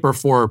 wrote a paper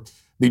for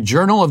the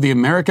Journal of the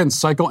American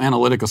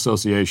Psychoanalytic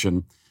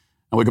Association.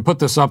 And we could put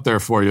this up there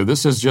for you.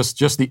 This is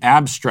just the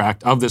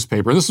abstract of this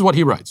paper. This is what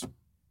he writes.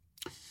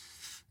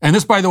 And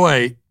this, by the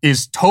way,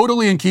 is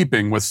totally in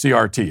keeping with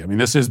CRT. I mean,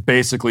 this is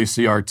basically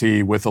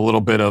CRT with a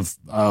little bit of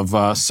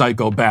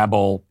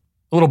psychobabble,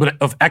 a little bit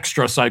of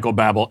extra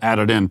psychobabble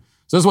added in.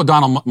 So this is what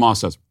Donald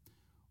Moss says.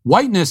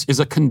 Whiteness is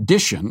a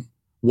condition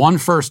one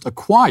first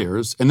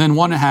acquires, and then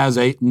one has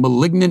a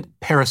malignant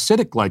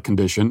parasitic-like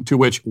condition to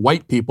which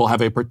white people have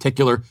a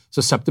particular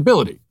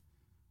susceptibility.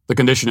 The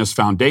condition is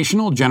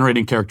foundational,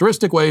 generating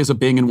characteristic ways of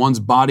being in one's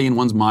body, in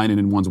one's mind, and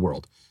in one's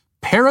world.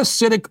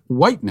 Parasitic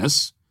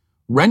whiteness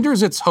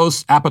renders its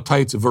host's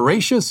appetites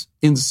voracious,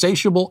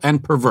 insatiable,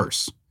 and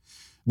perverse.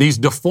 These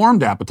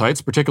deformed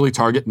appetites particularly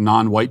target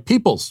non-white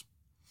peoples.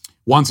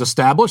 Once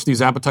established,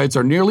 these appetites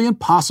are nearly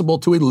impossible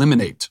to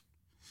eliminate.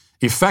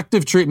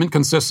 Effective treatment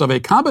consists of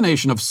a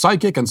combination of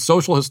psychic and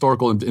social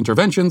historical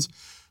interventions.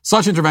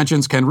 Such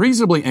interventions can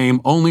reasonably aim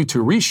only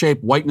to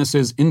reshape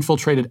whiteness's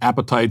infiltrated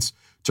appetites,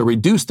 to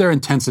reduce their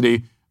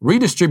intensity,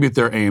 redistribute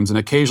their aims, and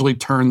occasionally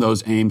turn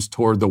those aims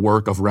toward the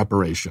work of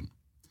reparation.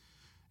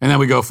 And then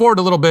we go forward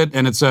a little bit,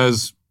 and it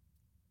says,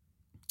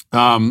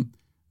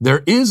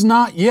 there is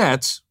not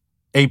yet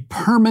a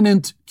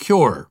permanent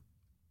cure.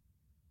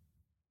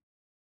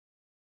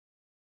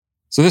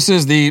 So this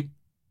is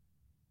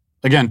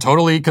again,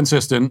 totally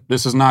consistent.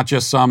 This is not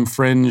just some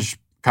fringe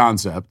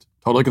concept.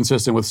 Totally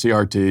consistent with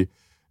CRT.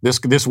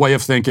 This way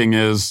of thinking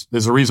there's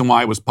a reason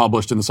why it was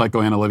published in the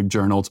psychoanalytic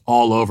journal. It's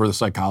all over the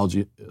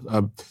psychology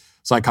and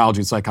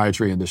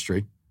psychiatry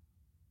industry.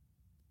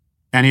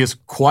 And he is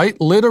quite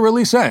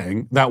literally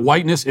saying that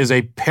whiteness is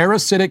a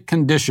parasitic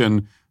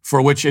condition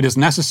for which it is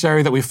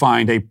necessary that we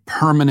find a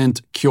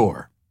permanent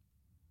cure.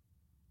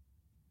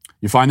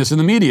 You find this in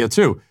the media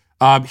too.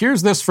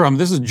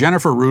 This is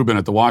Jennifer Rubin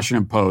at the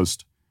Washington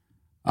Post,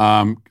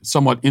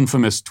 somewhat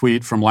infamous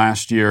tweet from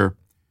last year.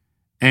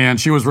 And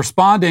she was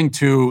responding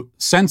to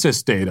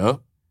census data,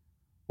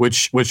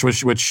 which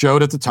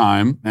showed at the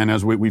time, and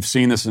as we've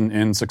seen this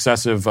in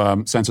successive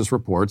census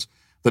reports,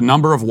 the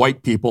number of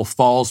white people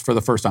falls for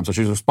the first time. So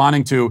she's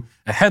responding to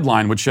a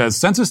headline which says,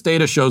 census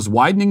data shows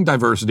widening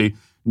diversity,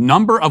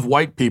 number of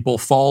white people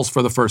falls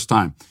for the first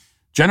time.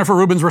 Jennifer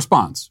Rubin's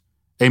response,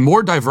 a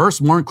more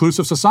diverse, more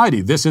inclusive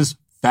society. This is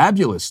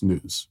fabulous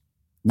news.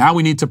 Now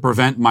we need to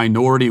prevent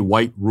minority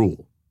white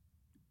rule.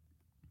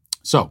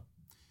 So,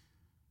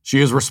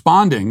 she is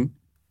responding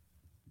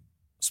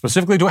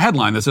specifically to a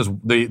headline that says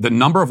the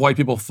number of white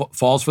people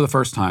falls for the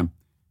first time.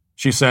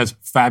 She says,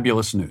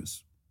 fabulous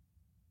news.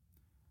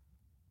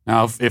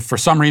 Now, if for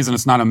some reason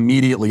it's not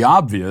immediately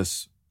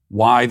obvious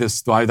why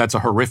that's a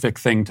horrific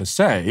thing to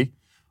say,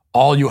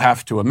 all you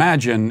have to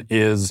imagine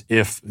is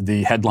if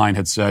the headline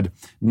had said,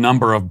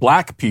 number of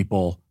black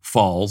people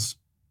falls,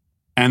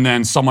 and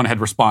then someone had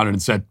responded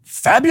and said,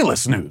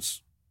 fabulous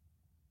news.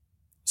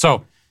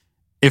 So,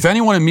 if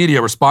anyone in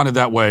media responded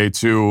that way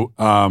to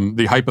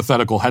the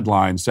hypothetical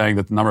headline saying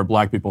that the number of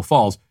black people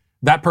falls,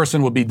 that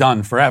person would be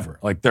done forever.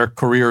 Like their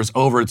career is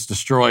over, it's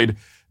destroyed.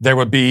 There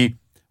would be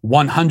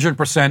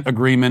 100%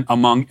 agreement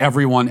among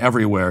everyone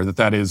everywhere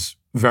that is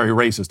very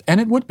racist. And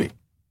it would be.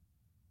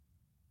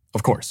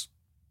 Of course.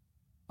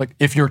 Like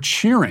if you're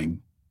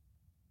cheering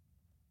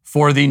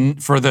for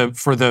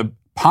the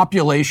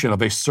population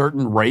of a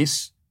certain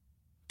race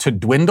to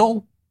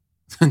dwindle,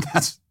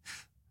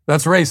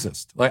 that's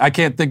racist. Like I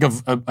can't think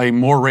of a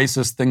more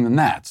racist thing than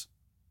that.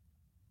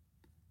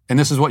 And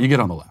this is what you get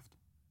on the left.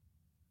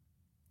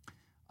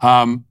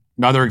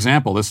 Another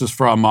example, this is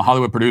from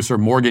Hollywood producer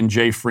Morgan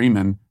J.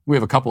 Freeman. We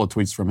have a couple of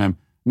tweets from him,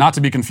 not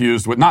to be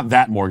confused with, not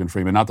that Morgan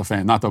Freeman, not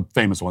the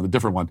famous one, the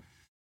different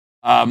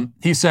one.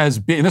 He says,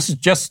 and this is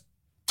just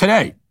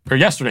today, or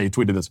yesterday he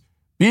tweeted this,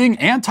 being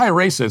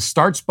anti-racist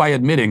starts by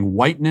admitting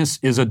whiteness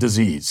is a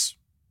disease.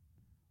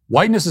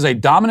 Whiteness is a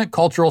dominant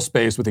cultural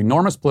space with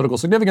enormous political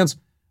significance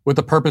with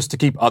the purpose to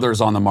keep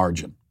others on the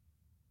margin.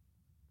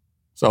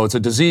 So it's a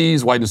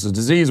disease, whiteness is a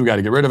disease, we got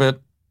to get rid of it,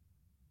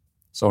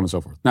 so on and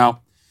so forth.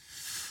 Now,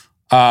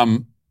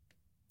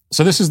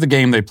 so this is the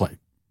game they play.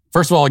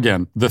 First of all,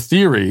 again, the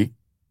theory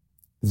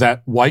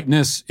that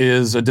whiteness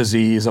is a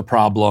disease, a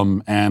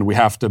problem, and we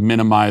have to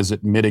minimize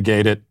it,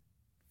 mitigate it,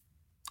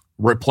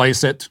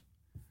 replace it,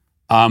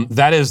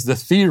 that is the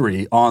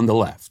theory on the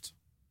left.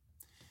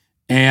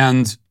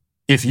 And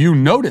if you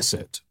notice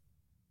it,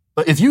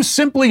 if you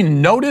simply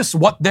notice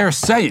what they're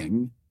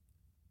saying,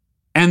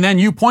 and then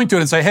you point to it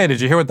and say, hey,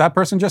 did you hear what that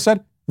person just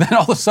said? Then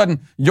all of a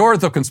sudden, you're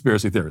the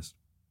conspiracy theorist.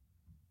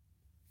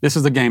 This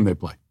is the game they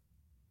play.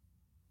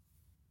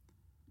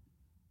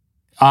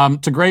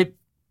 To great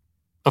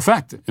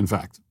effect, in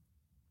fact.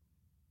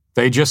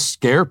 They just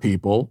scare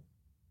people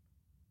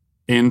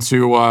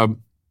into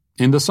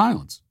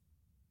silence.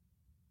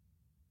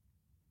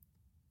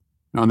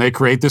 And they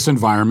create this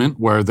environment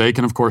where they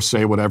can, of course,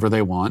 say whatever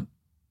they want.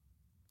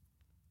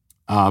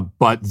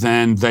 But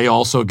then they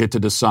also get to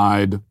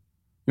decide,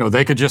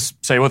 they could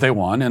just say what they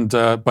want. And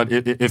but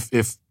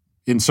if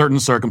in certain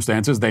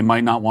circumstances, they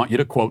might not want you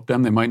to quote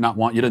them. They might not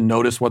want you to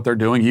notice what they're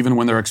doing, even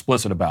when they're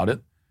explicit about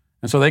it.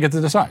 And so they get to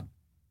decide.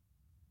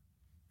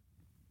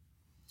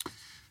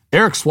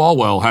 Eric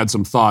Swalwell had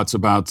some thoughts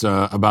about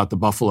the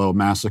Buffalo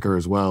massacre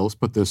as well. Let's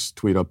put this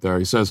tweet up there.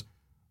 He says,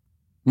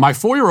 my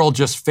 4-year-old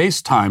just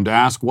FaceTimed to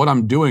ask what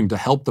I'm doing to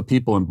help the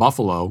people in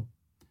Buffalo.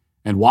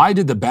 And why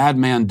did the bad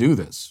man do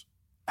this?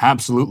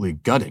 Absolutely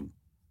gutting.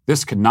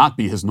 This cannot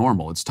be his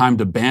normal. It's time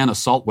to ban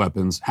assault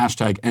weapons,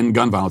 #end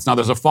gun violence. Now,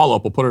 there's a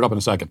follow-up. We'll put it up in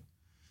a second.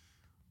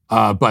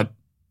 But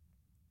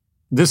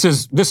this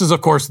is,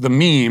 of course, the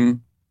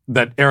meme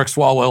that Eric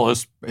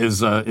Swalwell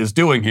is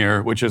doing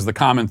here, which is the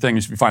common thing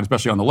you find,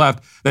 especially on the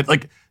left,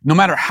 that no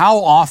matter how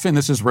often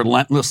this is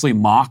relentlessly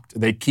mocked,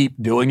 they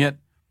keep doing it,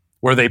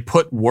 where they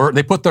put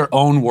their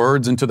own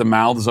words into the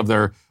mouths of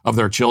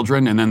their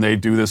children, and then they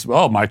do this.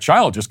 Oh, my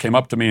child just came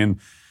up to me and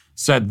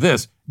said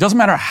this. Doesn't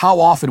matter how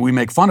often we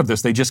make fun of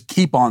this, they just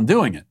keep on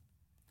doing it.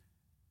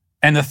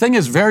 And the thing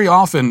is, very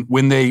often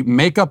when they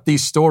make up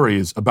these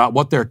stories about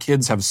what their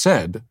kids have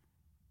said,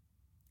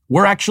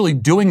 we're actually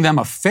doing them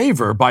a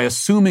favor by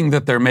assuming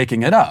that they're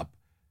making it up.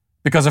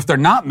 Because if they're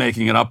not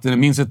making it up, then it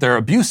means that they're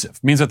abusive.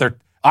 It means that they're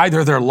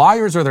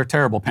liars or they're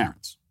terrible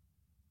parents.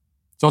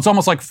 So it's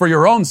almost like, for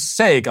your own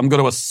sake, I'm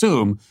going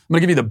to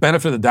give you the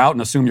benefit of the doubt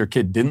and assume your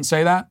kid didn't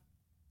say that.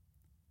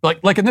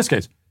 Like in this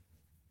case,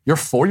 your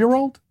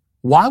 4-year-old?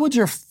 Why would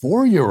your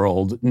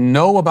 4-year-old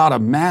know about a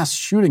mass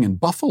shooting in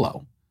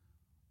Buffalo?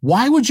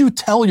 Why would you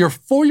tell your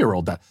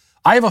 4-year-old that?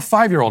 I have a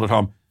 5-year-old at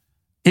home.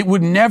 It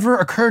would never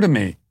occur to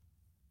me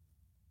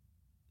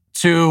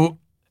to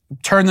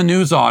turn the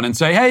news on and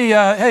say,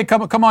 hey,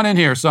 come on in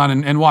here,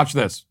 son, and watch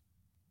this.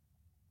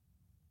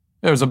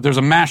 There's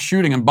a mass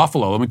shooting in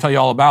Buffalo. Let me tell you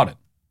all about it.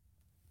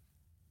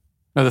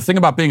 Now, the thing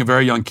about being a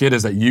very young kid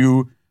is that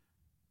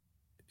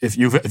if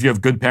you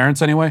have good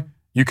parents anyway,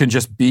 you can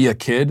just be a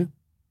kid,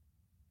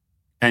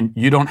 and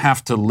you don't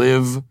have to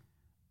live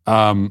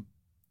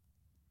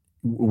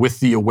with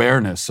the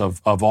awareness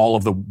of all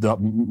of the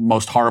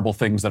most horrible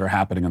things that are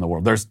happening in the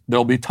world.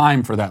 There'll be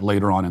time for that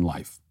later on in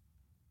life,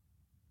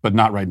 but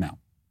not right now.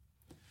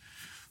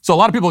 So a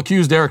lot of people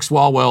accused Eric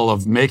Swalwell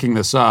of making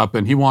this up,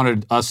 and he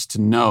wanted us to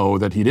know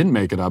that he didn't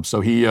make it up.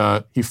 So he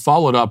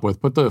followed up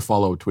with, put the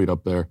follow tweet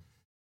up there.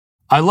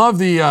 I love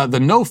the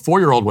no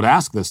 4-year-old would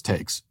ask this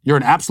takes. You're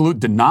in absolute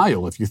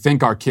denial if you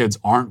think our kids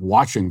aren't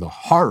watching the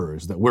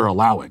horrors that we're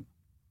allowing.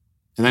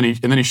 And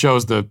then he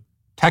shows the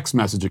text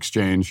message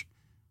exchange,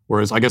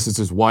 whereas I guess it's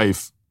his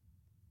wife.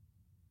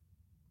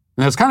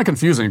 And it's kind of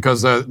confusing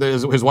because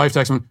his wife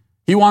texts him,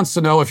 he wants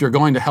to know if you're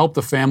going to help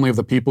the family of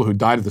the people who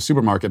died at the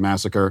supermarket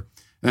massacre.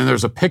 And then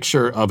there's a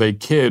picture of a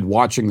kid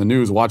watching the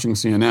news, watching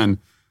CNN,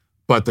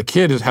 but the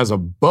kid has a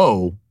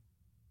bow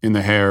in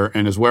the hair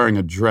and is wearing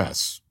a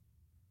dress.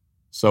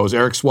 So is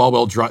Eric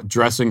Swalwell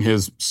dressing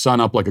his son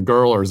up like a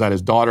girl, or is that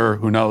his daughter?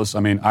 Who knows? I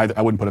mean,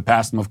 I wouldn't put it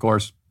past him, of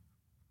course.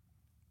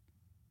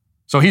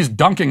 So he's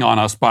dunking on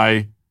us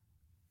by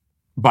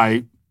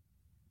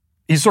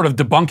he's sort of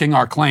debunking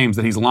our claims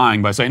that he's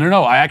lying by saying,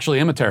 no, I actually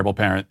am a terrible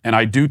parent, and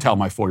I do tell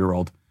my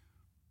 4-year-old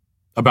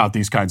about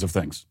these kinds of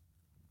things.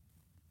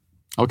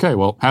 Okay,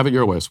 well, have it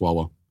your way,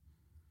 Swalwell.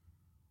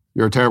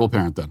 You're a terrible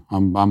parent then.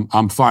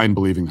 I'm fine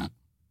believing that.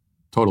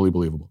 Totally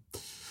believable.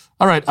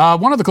 All right,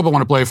 one other clip I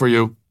want to play for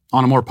you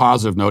on a more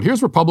positive note.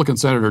 Here's Republican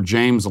Senator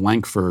James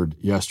Lankford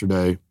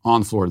yesterday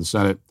on the floor of the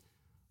Senate,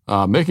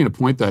 making a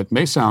point that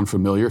may sound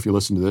familiar if you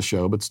listen to this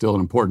show, but still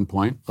an important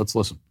point. Let's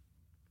listen.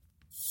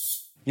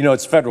 You know,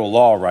 it's federal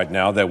law right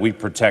now that we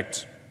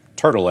protect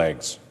turtle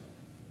eggs.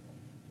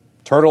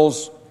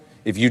 Turtles,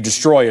 if you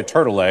destroy a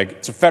turtle egg,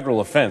 it's a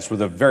federal offense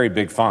with a very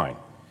big fine.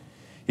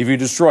 If you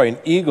destroy an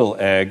eagle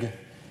egg,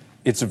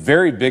 it's a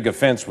very big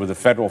offense with a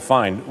federal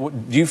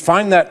fine. Do you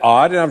find that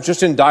odd? And I'm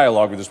just in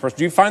dialogue with this person.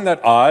 Do you find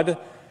that odd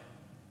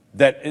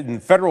that in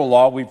federal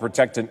law we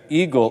protect an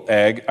eagle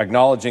egg,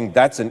 acknowledging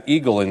that's an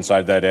eagle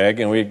inside that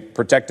egg, and we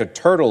protect a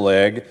turtle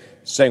egg,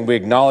 saying we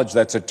acknowledge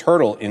that's a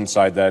turtle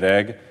inside that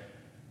egg,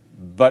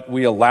 but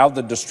we allow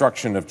the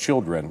destruction of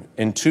children?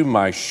 And to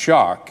my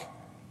shock,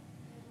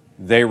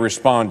 they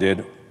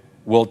responded,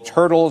 well,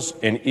 turtles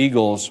and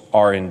eagles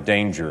are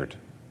endangered,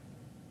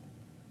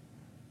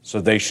 so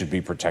they should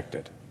be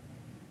protected.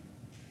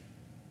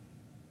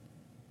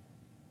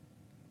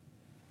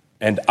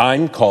 And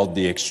I'm called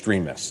the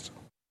extremist.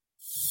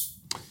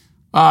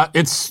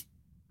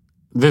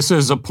 This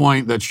is a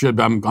point that should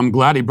be, I'm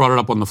glad he brought it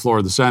up on the floor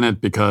of the Senate,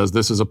 because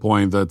this is a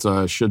point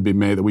that should be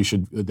made, that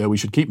we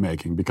should keep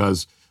making,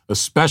 because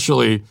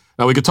especially,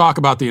 now we could talk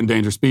about the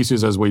endangered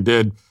species as we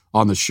did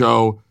on the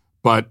show,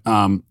 but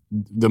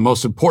the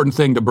most important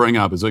thing to bring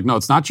up is like, no,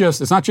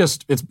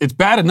 it's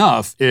bad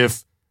enough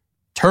if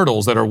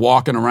turtles that are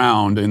walking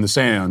around in the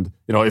sand,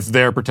 if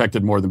they're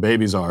protected more than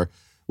babies are,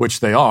 which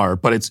they are,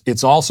 but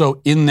it's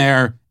also in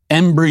their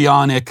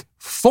embryonic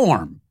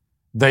form.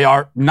 They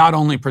are not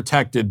only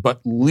protected,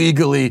 but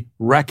legally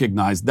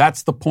recognized.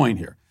 That's the point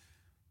here.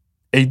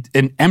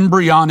 An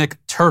embryonic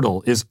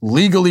turtle is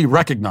legally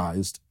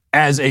recognized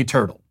as a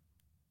turtle.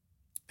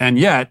 And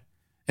yet,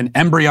 an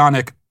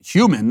embryonic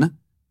human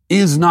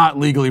is not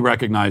legally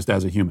recognized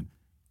as a human.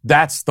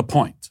 That's the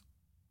point.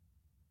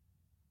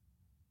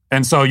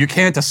 And so you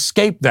can't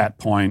escape that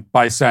point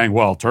by saying,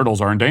 well, turtles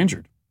are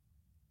endangered.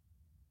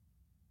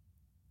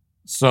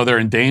 So they're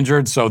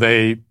endangered,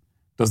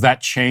 does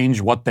that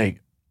change what they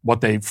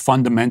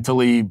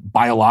fundamentally,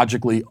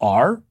 biologically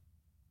are?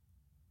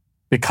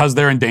 Because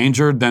they're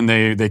endangered, then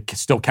they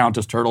still count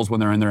as turtles when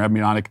they're in their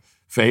embryonic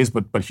phase,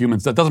 but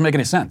humans, that doesn't make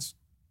any sense.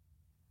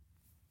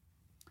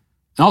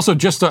 And also,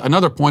 just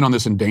another point on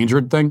this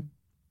endangered thing.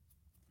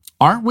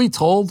 Aren't we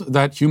told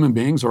that human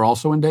beings are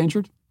also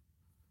endangered?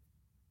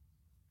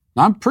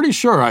 Now, I'm pretty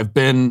sure I've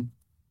been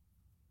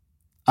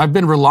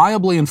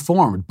reliably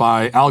informed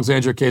by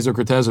Alexandria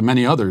Ocasio-Cortez and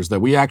many others that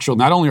we actually,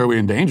 not only are we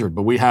endangered,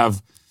 but we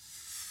have,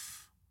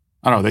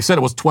 I don't know, they said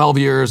it was 12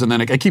 years and then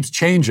it keeps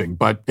changing.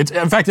 But it's,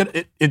 in fact,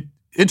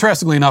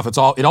 interestingly enough, it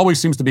always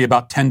seems to be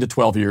about 10 to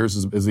 12 years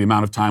is the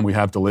amount of time we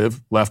have to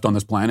live left on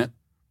this planet.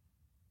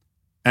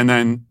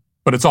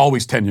 But it's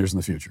always 10 years in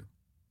the future.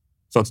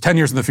 So it's 10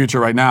 years in the future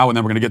right now, and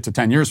then we're going to get to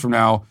 10 years from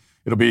now.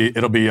 It'll be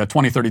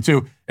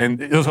 2032, and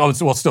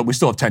we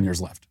still have 10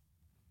 years left.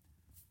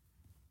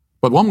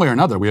 But one way or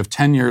another, we have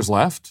 10 years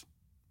left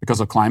because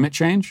of climate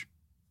change.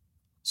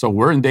 So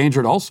we're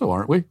endangered also,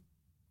 aren't we?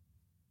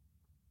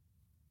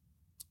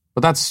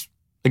 But that's,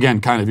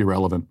 again, kind of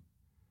irrelevant,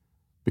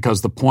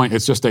 because the point,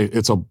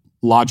 it's a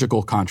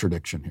logical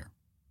contradiction here.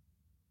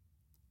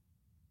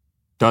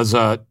 Does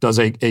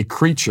a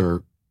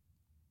creature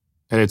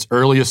at its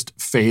earliest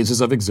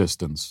phases of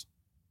existence,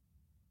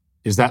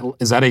 is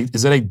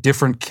that a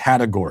different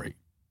category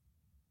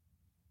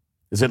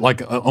Is it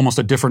like almost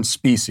a different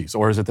species,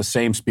 or is it the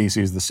same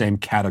species, the same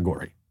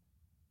category?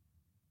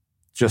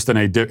 Just in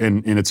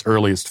its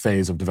earliest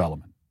phase of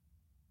development.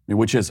 I mean,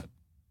 which is it?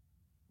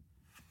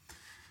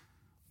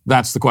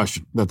 That's the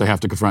question that they have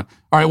to confront.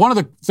 All right, one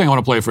other thing I want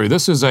to play for you.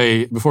 This is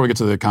before we get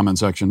to the comment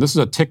section, this is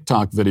a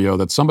TikTok video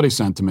that somebody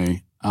sent to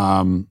me.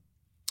 And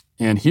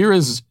here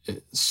is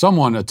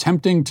someone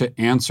attempting to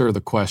answer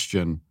the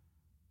question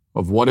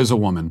of what is a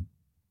woman.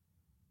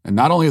 And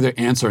not only are they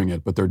answering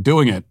it, but they're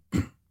doing it,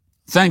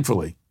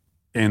 thankfully,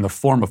 in the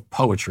form of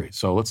poetry.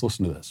 So let's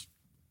listen to this.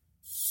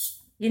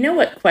 You know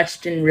what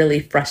question really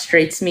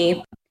frustrates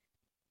me?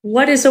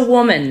 What is a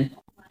woman?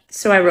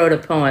 So I wrote a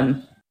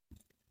poem.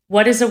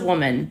 What is a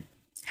woman?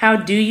 How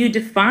do you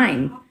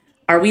define?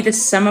 Are we the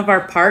sum of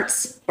our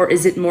parts, or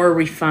is it more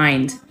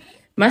refined?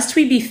 Must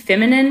we be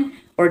feminine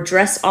or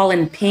dress all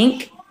in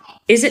pink?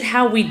 Is it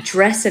how we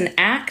dress and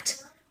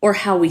act, or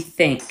how we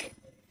think?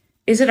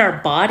 Is it our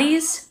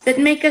bodies that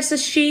make us a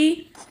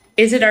she?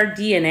 Is it our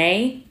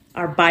DNA,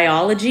 our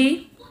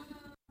biology?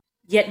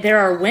 Yet there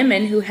are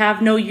women who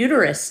have no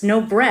uterus,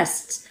 no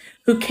breasts,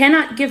 who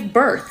cannot give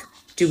birth.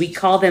 Do we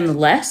call them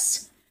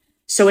less?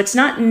 So it's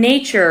not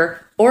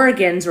nature,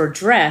 organs, or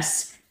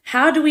dress.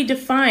 How do we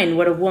define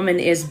what a woman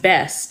is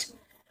best?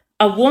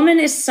 A woman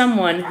is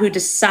someone who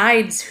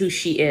decides who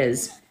she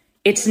is.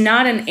 It's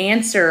not an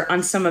answer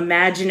on some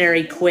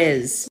imaginary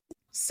quiz.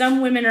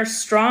 Some women are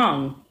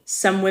strong.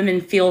 Some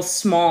women feel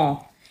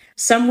small.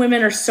 Some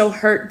women are so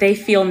hurt they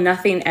feel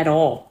nothing at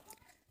all.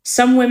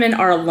 Some women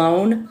are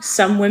alone.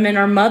 Some women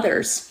are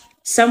mothers.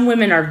 Some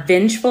women are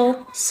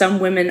vengeful. Some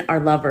women are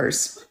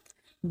lovers.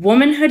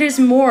 Womanhood is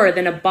more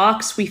than a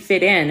box we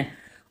fit in.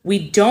 We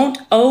don't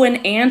owe an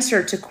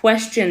answer to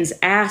questions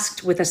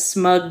asked with a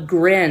smug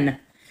grin.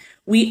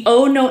 We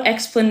owe no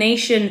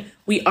explanation.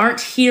 We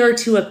aren't here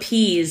to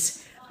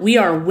appease. We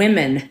are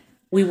women.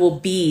 We will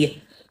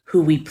be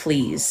who we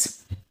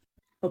please.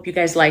 Hope you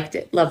guys liked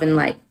it. Love and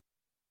light.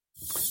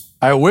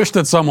 I wish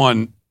that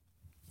someone,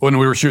 when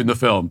we were shooting the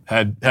film,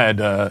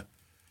 had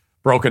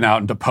broken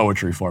out into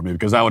poetry for me,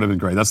 because that would have been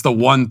great. That's the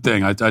one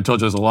thing. I told you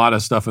there's a lot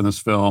of stuff in this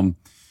film,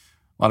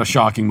 a lot of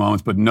shocking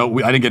moments, but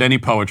no, I didn't get any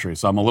poetry,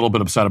 so I'm a little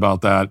bit upset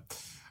about that.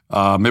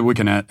 Maybe we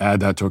can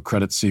add that to a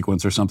credit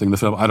sequence or something in the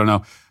film. I don't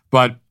know.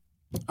 But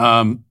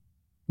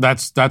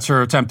that's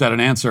her attempt at an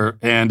answer.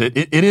 And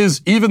it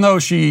is, even though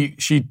she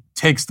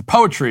takes the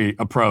poetry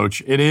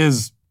approach,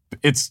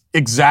 it's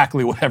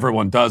exactly what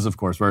everyone does, of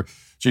course, where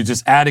she's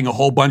just adding a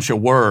whole bunch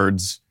of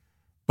words,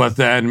 but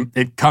then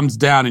it comes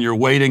down and you're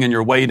waiting and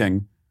you're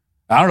waiting.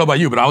 I don't know about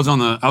you, but I was on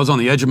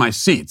the edge of my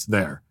seat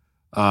there,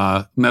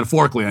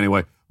 metaphorically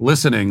anyway,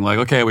 listening, like,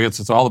 okay,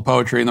 it's all the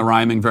poetry and the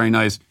rhyming, very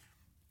nice.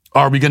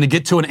 Are we going to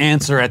get to an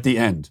answer at the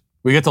end?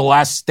 We get to the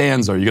last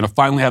stanza. You're going to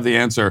finally have the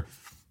answer.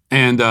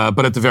 And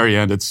but at the very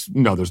end, there's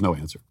no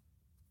answer.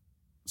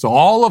 So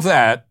all of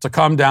that to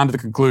come down to the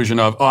conclusion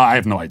of, I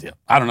have no idea.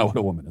 I don't know what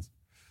a woman is.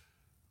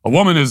 A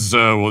woman is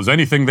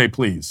anything they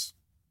please.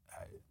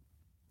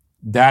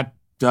 That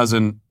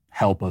doesn't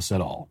help us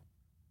at all.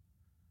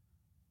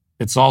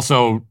 It's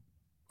also,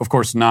 of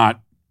course,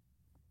 not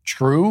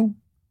true.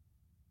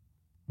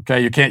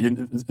 Okay,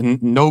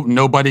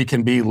 nobody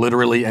can be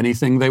literally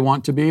anything they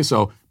want to be.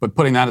 So, but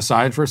putting that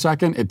aside for a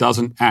second, it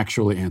doesn't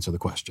actually answer the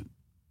question.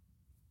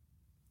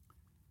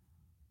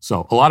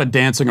 So a lot of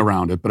dancing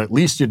around it, but at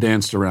least you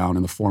danced around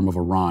in the form of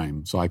a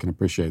rhyme, so I can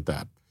appreciate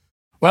that.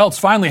 Well, it's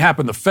finally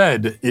happened. The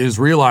Fed is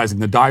realizing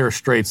the dire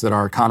straits that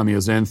our economy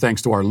is in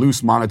thanks to our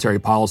loose monetary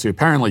policy.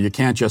 Apparently, you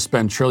can't just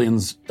spend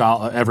trillions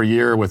every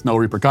year with no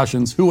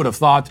repercussions. Who would have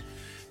thought?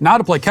 Now,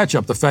 to play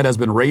catch-up, the Fed has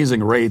been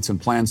raising rates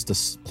and plans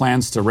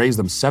to raise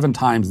them 7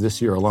 times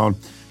this year alone.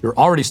 You're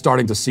already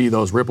starting to see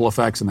those ripple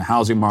effects in the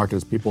housing market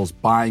as people's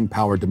buying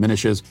power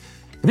diminishes.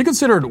 Have you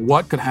considered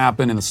what could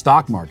happen in the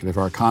stock market if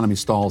our economy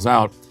stalls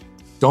out?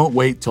 Don't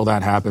wait till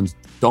that happens.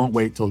 Don't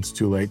wait till it's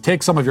too late.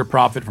 Take some of your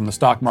profit from the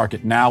stock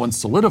market now and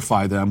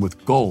solidify them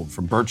with gold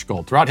from Birch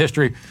Gold. Throughout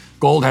history,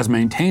 gold has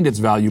maintained its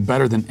value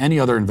better than any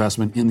other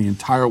investment in the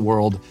entire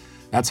world.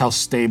 That's how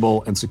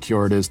stable and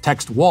secure it is.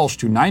 Text Walsh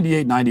to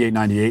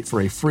 989898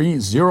 for a free,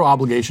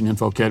 zero-obligation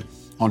info kit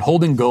on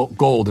holding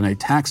gold in a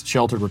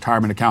tax-sheltered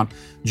retirement account.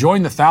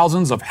 Join the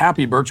thousands of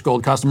happy Birch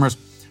Gold customers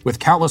with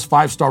countless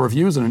 5-star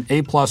reviews and an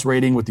A+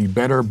 rating with the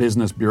Better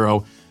Business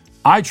Bureau.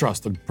 I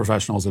trust the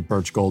professionals at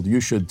Birch Gold.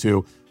 You should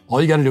too.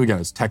 All you got to do again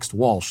is text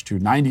Walsh to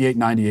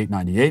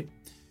 989898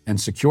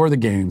 and secure the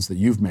gains that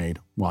you've made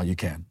while you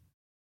can.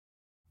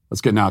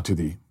 Let's get now to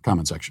the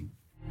comment section.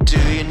 Do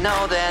you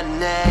know their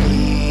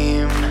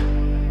name?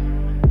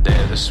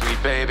 They're the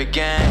Sweet Baby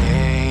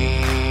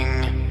Gang.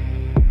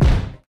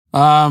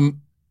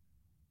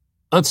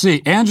 Let's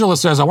see. Angela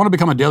says, I want to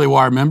become a Daily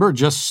Wire member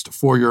just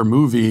for your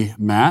movie,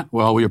 Matt.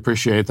 Well, we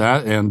appreciate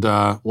that. And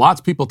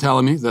lots of people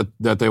telling me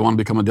that they want to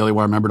become a Daily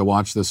Wire member to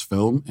watch this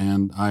film.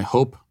 And I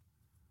hope,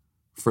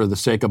 for the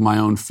sake of my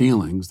own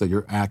feelings, that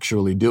you're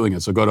actually doing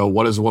it. So go to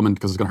What Is a Woman,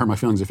 because it's going to hurt my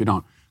feelings if you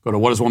don't. Go to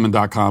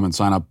whatisawoman.com and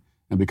sign up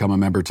and become a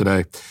member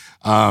today.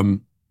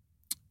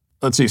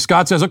 Let's see.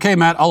 Scott says, okay,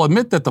 Matt, I'll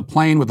admit that the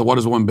plane with the What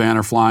is a Woman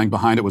banner flying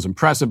behind it was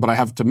impressive, but I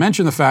have to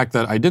mention the fact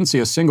that I didn't see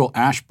a single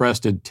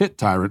ash-breasted tit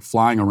tyrant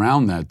flying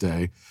around that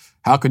day.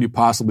 How could you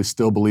possibly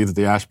still believe that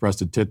the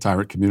ash-breasted tit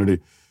tyrant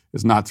community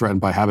is not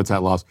threatened by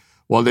habitat loss?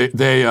 Well,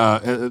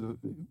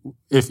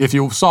 if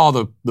you saw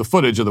the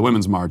footage of the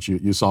Women's March,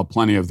 you saw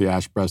plenty of the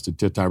ash-breasted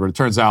tit tyrant. But it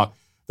turns out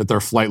that they're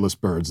flightless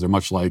birds. They're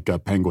much like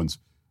penguins.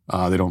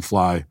 They don't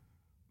fly,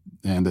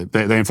 and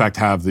they in fact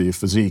have the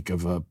physique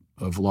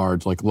of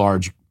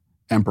large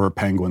emperor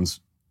penguins,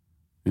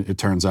 it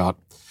turns out.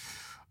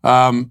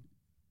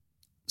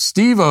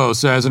 Steve-O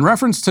says, in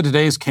reference to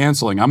today's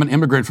canceling, I'm an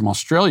immigrant from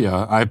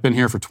Australia. I've been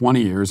here for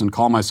 20 years and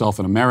call myself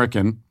an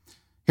American.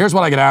 Here's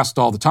what I get asked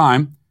all the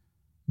time.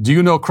 Do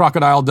you know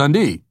Crocodile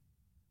Dundee?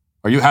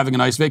 Are you having a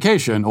nice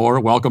vacation? Or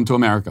welcome to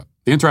America?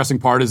 The interesting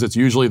part is it's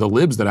usually the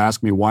libs that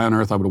ask me why on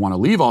earth I would want to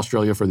leave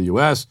Australia for the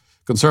U.S.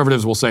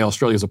 Conservatives will say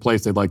Australia is a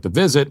place they'd like to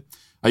visit.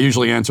 I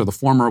usually answer the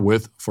former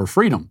with for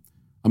freedom.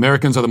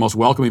 Americans are the most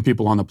welcoming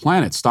people on the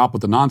planet. Stop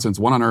with the nonsense.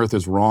 What on earth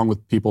is wrong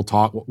with people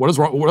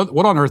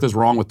what on earth is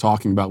wrong with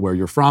talking about where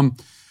you're from?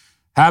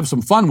 Have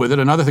some fun with it.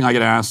 Another thing I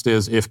get asked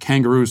is if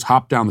kangaroos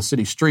hop down the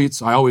city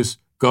streets. I always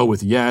go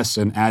with yes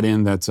and add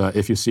in that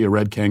if you see a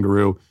red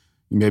kangaroo,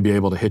 you may be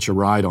able to hitch a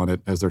ride on it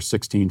as they're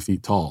 16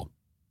 feet tall.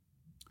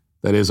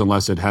 That is,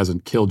 unless it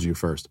hasn't killed you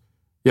first.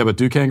 Yeah, but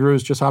do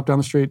kangaroos just hop down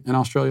the street in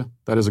Australia?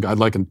 I'd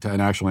like an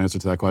actual answer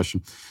to that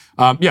question.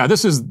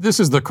 This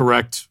is the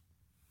correct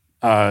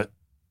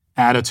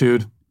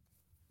attitude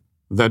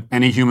that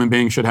any human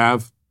being should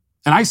have.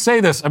 And I say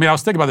this, I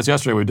was thinking about this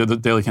yesterday. We did the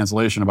daily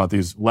cancellation about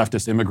these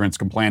leftist immigrants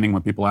complaining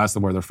when people ask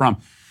them where they're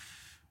from.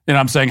 And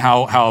I'm saying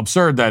how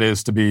absurd that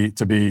is to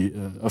be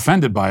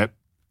offended by it.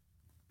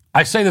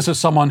 I say this as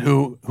someone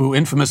who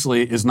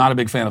infamously is not a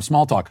big fan of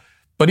small talk.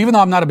 But even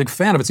though I'm not a big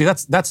fan of it, see,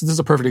 this is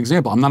a perfect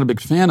example. I'm not a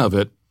big fan of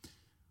it,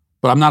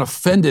 but I'm not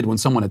offended when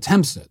someone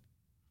attempts it.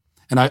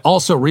 And I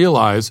also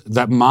realize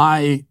that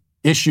my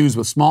issues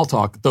with small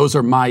talk, those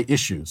are my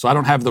issues. So I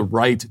don't have the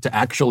right to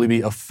actually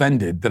be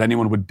offended that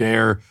anyone would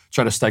dare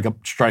try to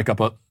strike up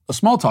a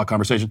small talk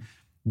conversation.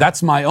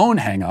 That's my own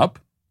hang up,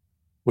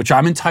 which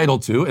I'm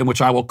entitled to and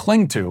which I will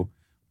cling to,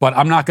 but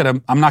I'm not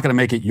gonna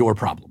make it your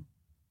problem.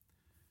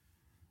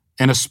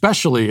 And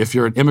especially if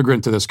you're an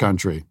immigrant to this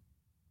country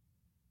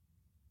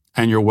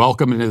and you're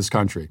welcome into this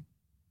country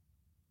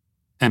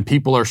and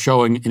people are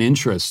showing an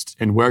interest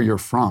in where you're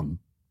from,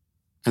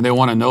 and they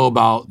want to know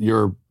about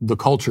the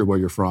culture where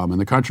you're from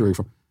and the country where you're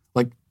from.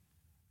 Like,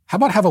 how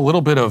about have a little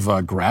bit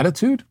of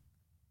gratitude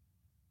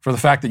for the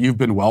fact that you've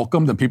been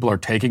welcomed and people are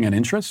taking an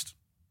interest?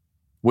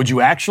 Would you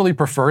actually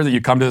prefer that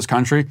you come to this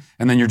country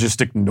and then you're just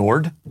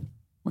ignored?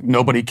 Like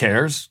nobody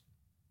cares?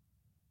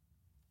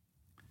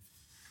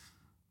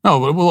 No,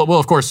 well,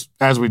 of course,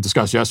 as we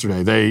discussed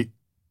yesterday,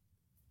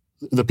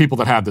 the people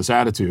that have this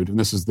attitude, and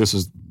this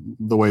is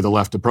the way the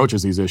left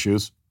approaches these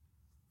issues,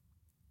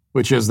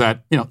 which is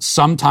that,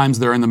 sometimes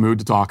they're in the mood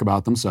to talk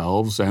about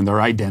themselves and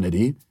their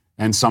identity,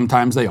 and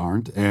sometimes they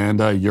aren't, and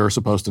you're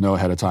supposed to know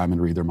ahead of time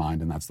and read their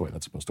mind, and that's the way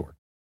that's supposed to work.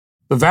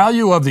 The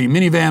value of the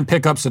minivan,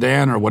 pickup,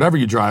 sedan, or whatever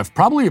you drive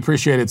probably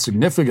appreciated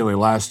significantly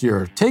last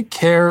year. Take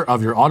care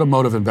of your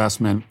automotive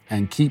investment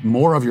and keep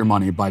more of your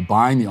money by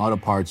buying the auto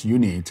parts you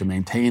need to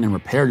maintain and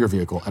repair your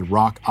vehicle at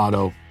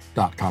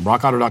rockauto.com.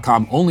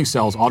 RockAuto.com only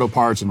sells auto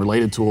parts and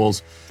related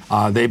tools.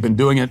 They've been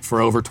doing it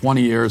for over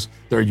 20 years.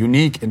 Their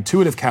unique,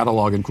 intuitive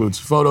catalog includes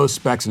photos,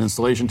 specs, and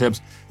installation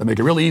tips that make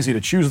it really easy to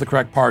choose the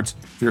correct parts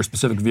for your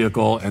specific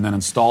vehicle and then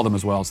install them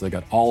as well. So they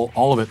got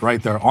all of it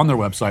right there on their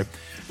website.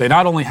 They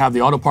not only have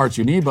the auto parts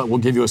you need, but will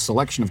give you a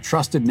selection of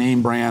trusted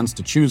name brands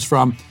to choose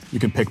from. You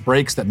can pick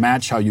brakes that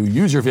match how you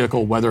use your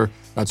vehicle, whether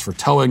that's for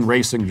towing,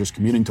 racing, or just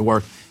commuting to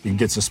work. You can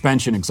get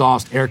suspension,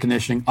 exhaust, air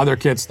conditioning, other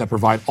kits that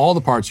provide all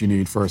the parts you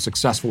need for a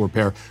successful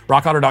repair.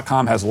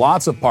 RockAuto.com has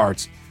lots of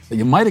parts that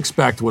you might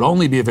expect would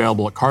only be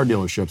available at car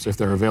dealerships if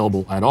they're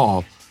available at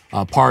all.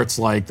 Parts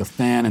like the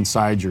fan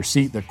inside your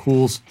seat that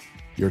cools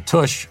your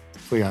tush.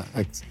 You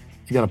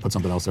got to put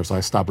something else there, so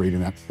I stopped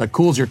reading that. That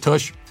cools your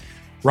tush.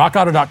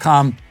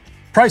 RockAuto.com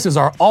prices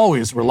are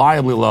always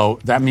reliably low.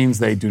 That means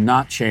they do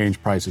not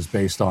change prices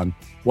based on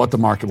what the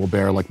market will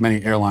bear, like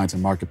many airlines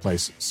and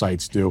marketplace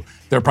sites do.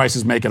 Their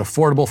prices make it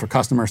affordable for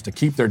customers to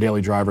keep their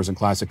daily drivers and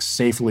classics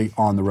safely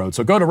on the road.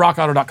 So go to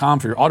rockauto.com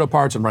for your auto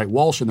parts and write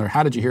Walsh in their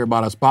How Did You Hear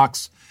About Us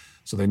box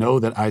so they know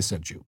that I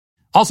sent you.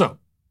 Also,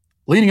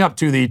 leading up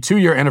to the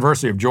 2-year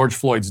anniversary of George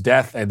Floyd's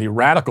death and the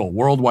radical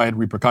worldwide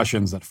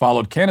repercussions that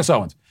followed, Candace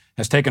Owens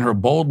has taken her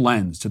bold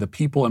lens to the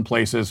people and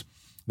places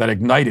that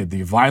ignited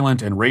the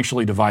violent and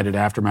racially divided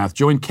aftermath.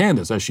 Join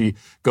Candace as she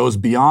goes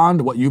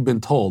beyond what you've been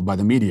told by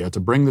the media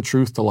to bring the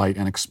truth to light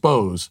and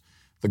expose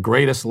the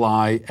greatest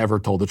lie ever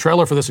told. The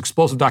trailer for this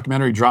explosive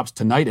documentary drops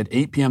tonight at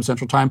 8 p.m.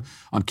 Central Time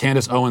on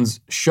Candace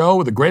Owens'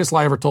 show. The Greatest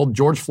Lie Ever Told,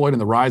 George Floyd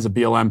and the Rise of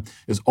BLM,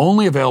 is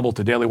only available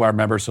to Daily Wire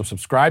members, so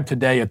subscribe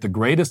today at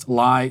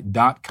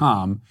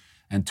thegreatestlie.com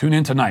and tune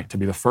in tonight to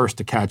be the first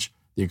to catch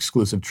the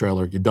exclusive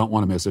trailer. You don't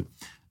want to miss it.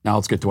 Now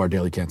let's get to our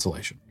daily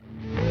cancellation.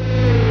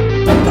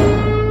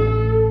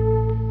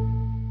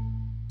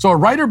 So a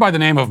writer by the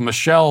name of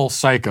Michelle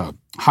Saika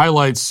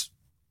highlights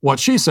what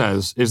she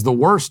says is the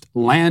worst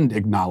land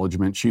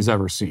acknowledgement she's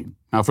ever seen.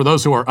 Now, for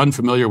those who are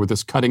unfamiliar with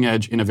this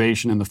cutting-edge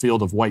innovation in the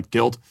field of white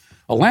guilt,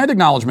 a land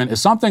acknowledgement is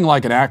something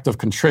like an act of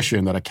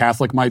contrition that a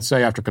Catholic might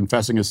say after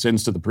confessing his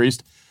sins to the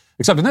priest.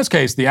 Except in this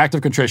case, the act of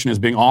contrition is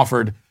being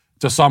offered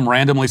to some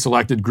randomly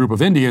selected group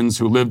of Indians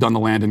who lived on the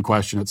land in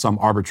question at some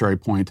arbitrary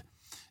point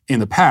in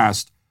the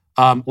past.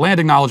 Land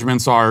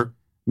acknowledgements are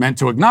meant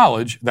to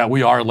acknowledge that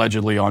we are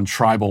allegedly on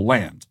tribal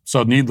land.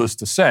 So needless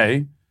to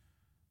say,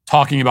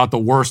 talking about the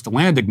worst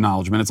land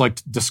acknowledgement, it's like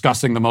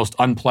discussing the most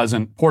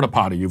unpleasant porta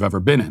potty you've ever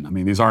been in. I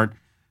mean, there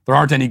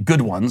aren't any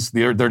good ones.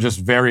 They're just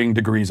varying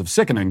degrees of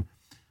sickening.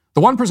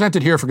 The one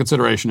presented here for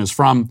consideration is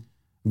from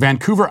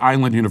Vancouver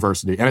Island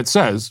University, and it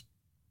says,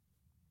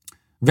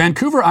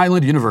 Vancouver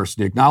Island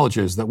University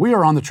acknowledges that we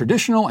are on the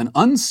traditional and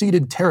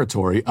unceded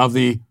territory of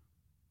the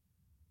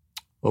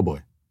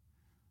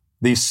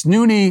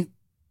Snoony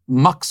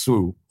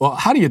Muxu. Well,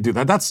 how do you do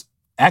that? That's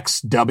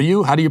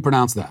XW. How do you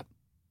pronounce that?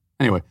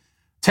 Anyway,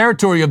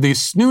 territory of the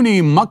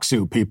Snoony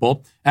Muxu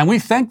people, and we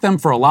thank them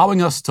for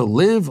allowing us to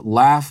live,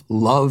 laugh,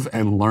 love,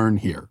 and learn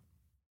here.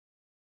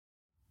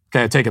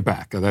 Okay, I take it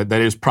back. That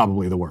is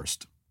probably the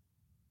worst.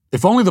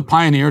 If only the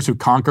pioneers who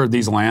conquered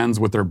these lands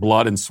with their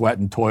blood and sweat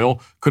and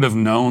toil could have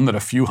known that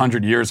a few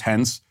hundred years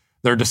hence,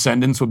 their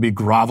descendants would be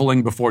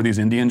groveling before these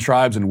Indian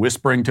tribes and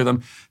whispering to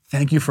them,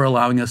 thank you for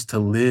allowing us to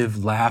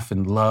live, laugh,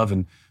 and love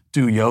and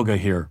do yoga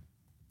here.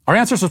 Our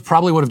ancestors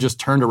probably would have just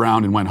turned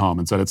around and went home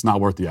and said it's not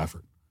worth the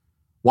effort.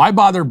 Why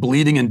bother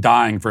bleeding and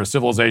dying for a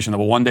civilization that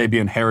will one day be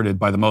inherited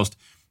by the most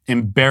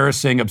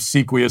embarrassing,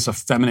 obsequious,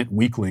 effeminate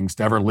weaklings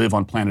to ever live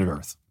on planet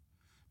Earth?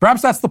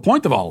 Perhaps that's the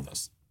point of all of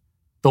this.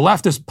 The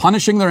left is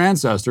punishing their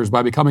ancestors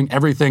by becoming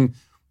everything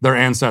their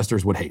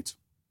ancestors would hate.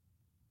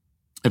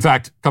 In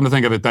fact, come to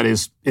think of it, that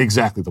is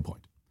exactly the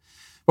point.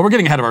 But we're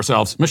getting ahead of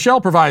ourselves.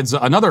 Michelle provides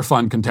another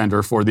fun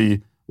contender for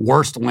the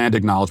worst land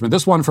acknowledgement.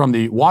 This one from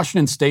the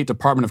Washington State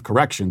Department of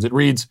Corrections. It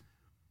reads,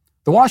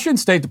 the Washington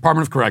State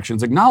Department of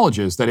Corrections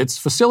acknowledges that its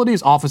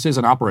facilities, offices,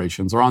 and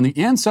operations are on the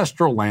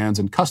ancestral lands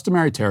and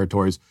customary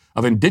territories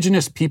of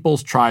indigenous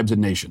peoples, tribes,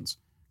 and nations.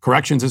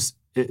 Corrections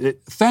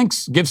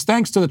gives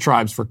thanks to the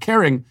tribes for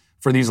caring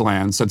for these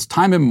lands since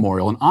time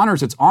immemorial and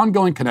honors its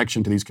ongoing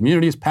connection to these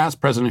communities, past,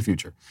 present, and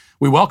future.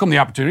 We welcome the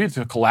opportunity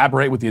to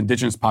collaborate with the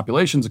indigenous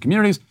populations and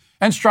communities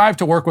and strive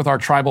to work with our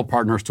tribal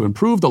partners to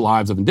improve the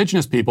lives of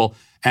indigenous people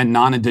and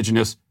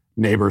non-indigenous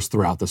neighbors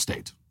throughout the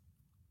state.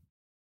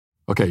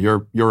 Okay,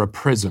 you're a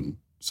prison,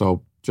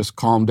 so just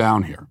calm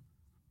down here.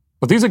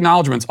 But these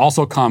acknowledgments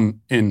also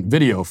come in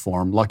video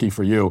form, lucky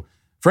for you.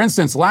 For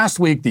instance, last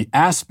week, the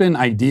Aspen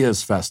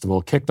Ideas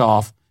Festival kicked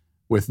off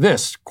with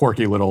this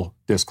quirky little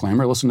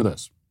disclaimer. Listen to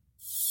this.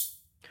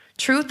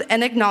 Truth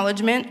and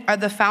acknowledgement are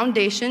the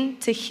foundation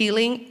to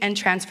healing and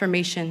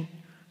transformation.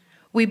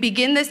 We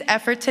begin this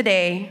effort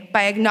today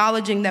by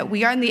acknowledging that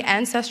we are in the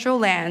ancestral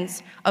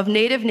lands of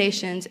Native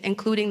nations,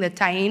 including the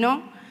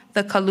Taino,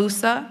 the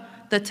Calusa,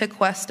 the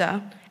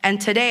Tequesta,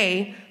 and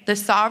today, the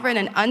sovereign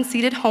and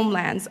unceded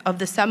homelands of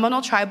the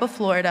Seminole Tribe of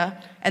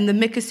Florida and the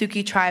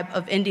Miccosukee Tribe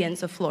of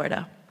Indians of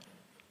Florida.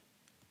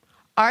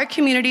 Our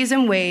communities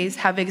and ways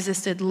have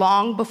existed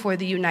long before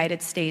the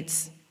United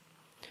States.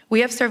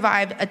 We have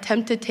survived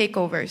attempted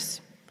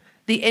takeovers,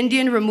 the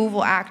Indian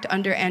Removal Act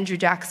under Andrew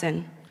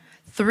Jackson,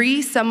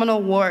 3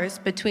 Seminole Wars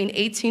between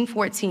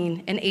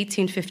 1814 and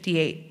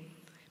 1858,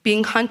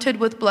 being hunted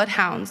with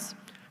bloodhounds,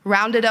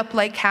 rounded up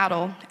like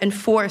cattle, and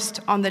forced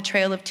on the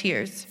Trail of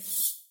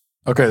Tears.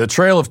 Okay, the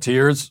Trail of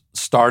Tears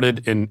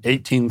started in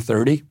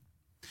 1830,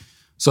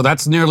 so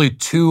that's nearly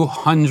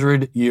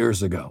 200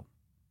 years ago.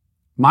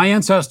 My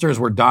ancestors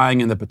were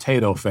dying in the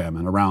potato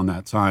famine around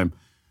that time,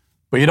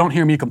 but you don't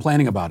hear me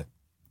complaining about it.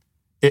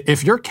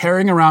 If you're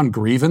carrying around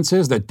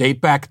grievances that date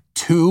back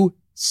 2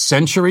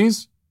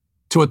 centuries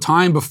to a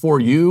time before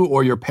you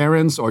or your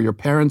parents or your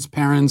parents'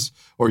 parents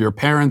or your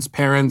parents'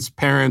 parents'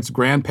 parents,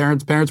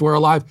 grandparents' parents were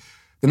alive,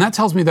 then that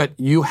tells me that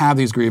you have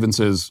these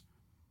grievances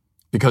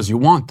because you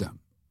want them.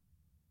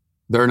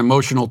 They're an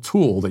emotional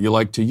tool that you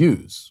like to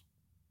use.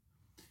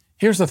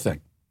 Here's the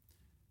thing.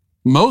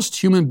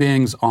 Most human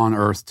beings on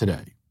Earth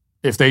today,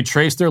 if they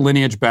trace their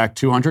lineage back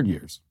 200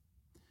 years,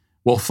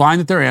 will find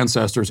that their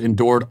ancestors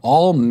endured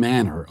all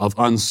manner of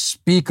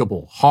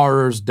unspeakable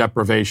horrors,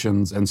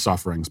 deprivations, and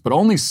sufferings. But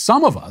only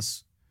some of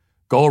us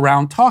go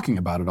around talking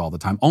about it all the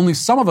time. Only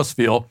some of us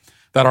feel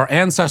that our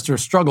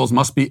ancestors' struggles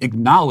must be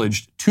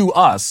acknowledged to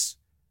us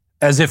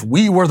as if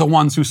we were the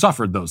ones who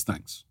suffered those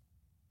things.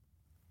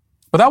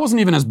 But that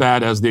wasn't even as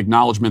bad as the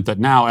acknowledgement that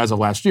now, as of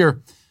last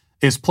year,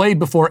 is played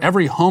before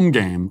every home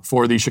game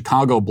for the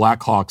Chicago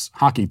Blackhawks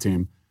hockey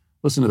team.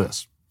 Listen to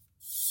this.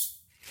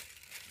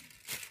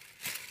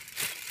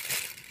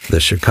 The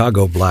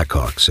Chicago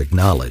Blackhawks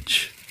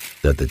acknowledge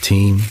that the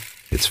team,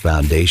 its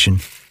foundation,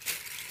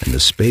 and the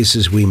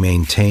spaces we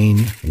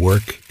maintain,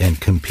 work, and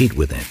compete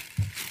within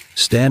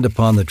stand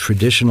upon the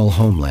traditional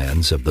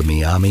homelands of the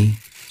Miami,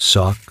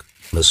 Sauk,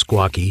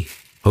 Meskwaki,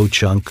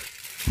 Ho-Chunk,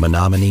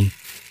 Menominee,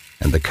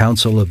 and the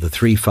Council of the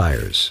Three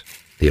Fires,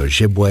 the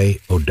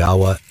Ojibwe,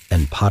 Odawa,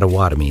 and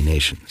Potawatomi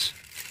nations.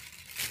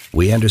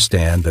 We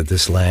understand that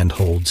this land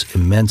holds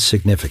immense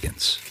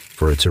significance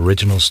for its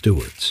original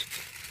stewards,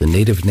 the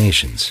native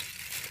nations,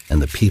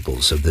 and the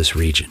peoples of this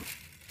region.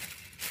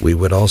 We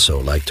would also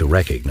like to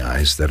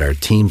recognize that our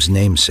team's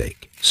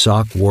namesake,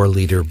 Sauk War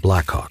Leader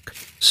Blackhawk,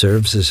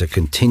 serves as a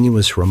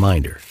continuous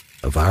reminder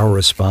of our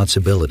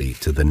responsibility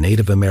to the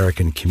Native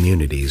American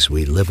communities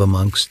we live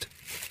amongst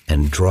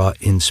and draw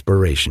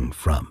inspiration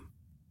from.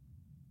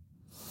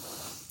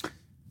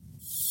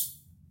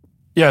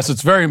 Yes,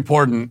 it's very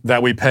important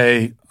that we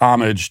pay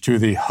homage to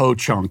the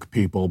Ho-Chunk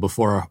people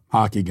before a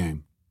hockey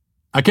game.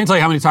 I can't tell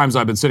you how many times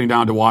I've been sitting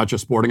down to watch a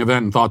sporting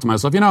event and thought to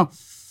myself,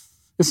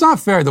 it's not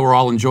fair that we're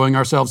all enjoying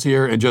ourselves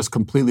here and just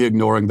completely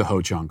ignoring the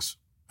Ho-Chunks.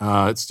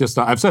 It's just,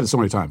 I've said it so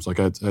many times, like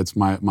it's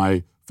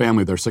my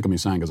family, they're sick of me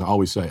saying, because I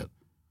always say it.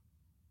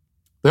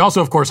 They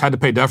also, of course, had to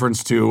pay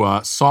deference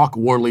to Sauk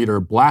war leader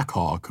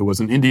Blackhawk, who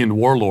was an Indian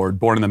warlord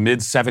born in the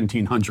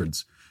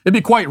mid-1700s. It'd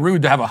be quite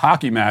rude to have a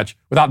hockey match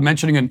without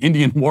mentioning an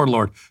Indian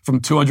warlord from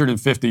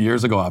 250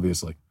 years ago,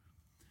 obviously.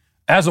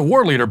 As a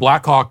war leader,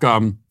 Blackhawk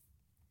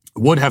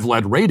would have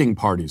led raiding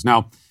parties.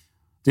 Now,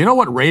 do you know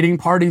what raiding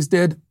parties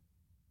did?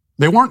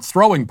 They weren't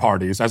throwing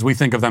parties as we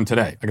think of them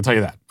today. I can tell you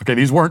that. Okay,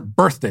 these weren't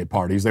birthday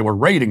parties. They were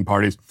raiding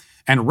parties.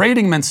 And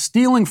raiding meant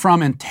stealing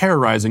from and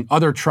terrorizing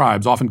other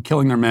tribes, often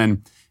killing their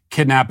men,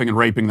 kidnapping and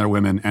raping their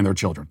women and their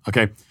children.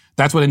 Okay,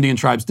 that's what Indian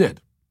tribes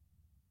did.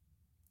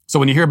 So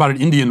when you hear about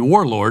an Indian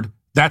warlord,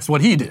 that's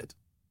what he did.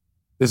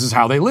 This is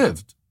how they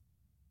lived.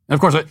 And of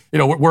course,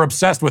 we're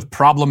obsessed with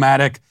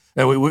problematic.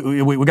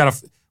 We got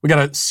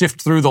to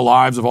sift through the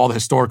lives of all the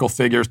historical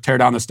figures, tear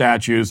down the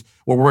statues.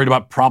 We're worried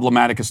about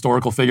problematic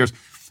historical figures.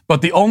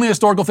 But the only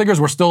historical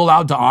figures we're still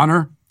allowed to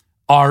honor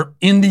are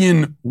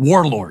Indian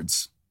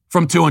warlords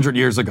from 200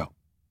 years ago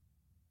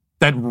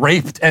that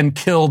raped and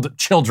killed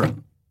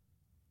children.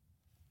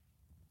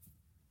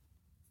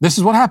 This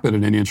is what happened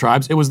in Indian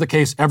tribes. It was the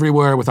case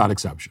everywhere without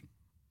exception.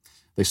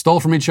 They stole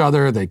from each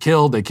other, they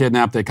killed, they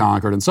kidnapped, they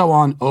conquered, and so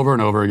on, over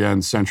and over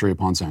again, century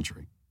upon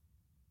century.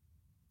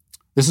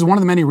 This is one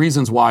of the many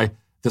reasons why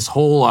this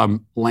whole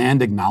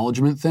land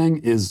acknowledgement thing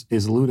is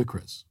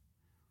ludicrous.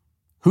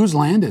 Whose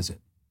land is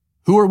it?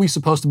 Who are we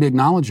supposed to be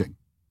acknowledging?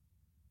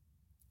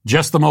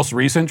 Just the most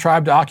recent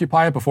tribe to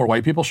occupy it before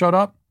white people showed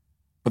up?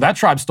 But that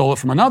tribe stole it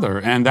from another,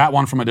 and that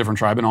one from a different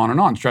tribe, and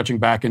on, stretching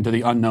back into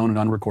the unknown and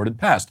unrecorded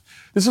past.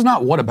 This is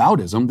not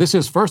whataboutism. This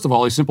is, first of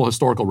all, a simple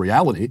historical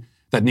reality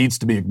that needs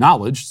to be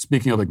acknowledged.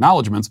 Speaking of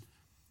acknowledgments,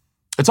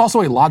 it's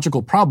also a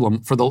logical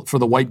problem for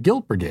the white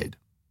guilt brigade.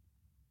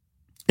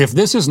 If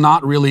this is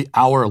not really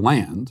our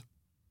land,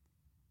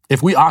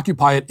 if we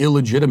occupy it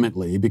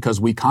illegitimately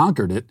because we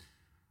conquered it,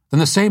 then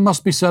the same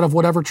must be said of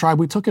whatever tribe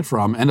we took it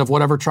from and of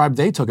whatever tribe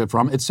they took it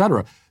from,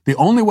 etc. The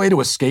only way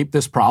to escape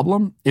this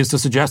problem is to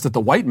suggest that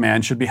the white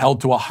man should be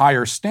held to a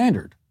higher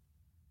standard.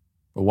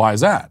 But why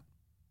is that?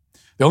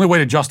 The only way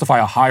to justify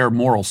a higher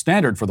moral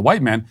standard for the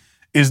white man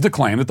is to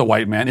claim that the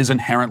white man is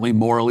inherently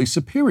morally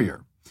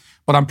superior.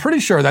 But I'm pretty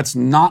sure that's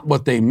not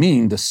what they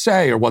mean to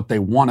say or what they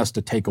want us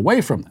to take away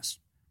from this.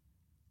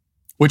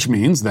 Which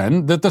means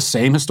then that the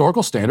same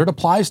historical standard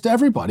applies to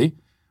everybody,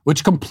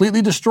 which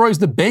completely destroys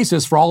the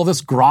basis for all of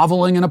this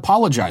groveling and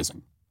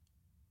apologizing.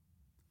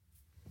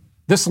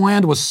 This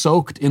land was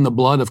soaked in the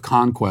blood of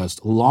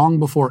conquest long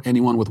before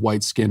anyone with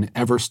white skin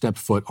ever stepped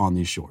foot on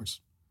these shores.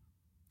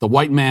 The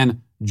white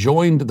man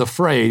joined the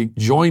fray,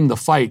 joined the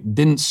fight,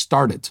 didn't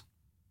start it,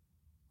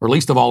 or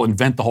least of all,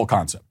 invent the whole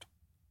concept.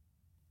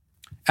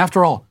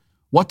 After all,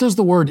 what does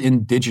the word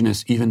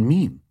indigenous even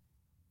mean?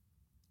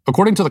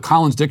 According to the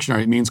Collins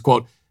Dictionary, it means,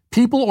 quote,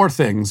 people or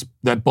things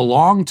that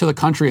belong to the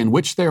country in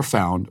which they're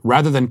found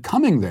rather than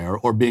coming there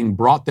or being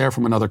brought there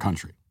from another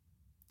country.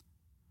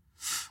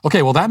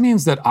 Okay, well, that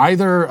means that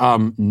either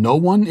no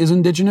one is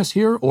indigenous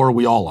here or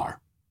we all are.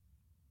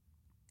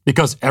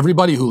 Because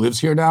everybody who lives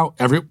here now,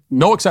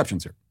 no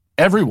exceptions here,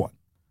 everyone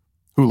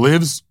who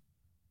lives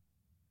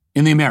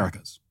in the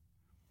Americas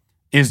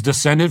is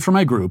descended from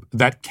a group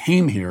that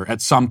came here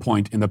at some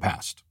point in the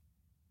past.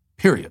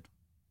 Period.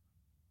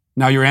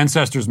 Now, your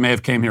ancestors may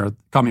have come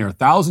here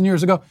 1,000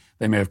 years ago.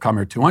 They may have come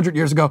here 200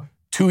 years ago,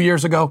 2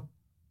 years ago.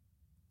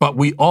 But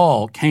we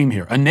all came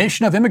here. A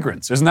nation of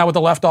immigrants. Isn't that what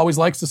the left always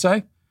likes to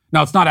say?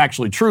 Now, it's not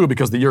actually true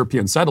because the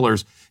European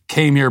settlers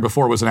came here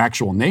before it was an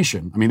actual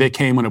nation. I mean, they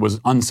came when it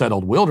was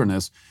unsettled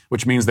wilderness,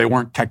 which means they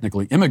weren't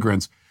technically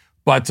immigrants.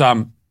 But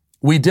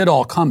we did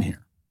all come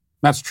here.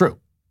 That's true.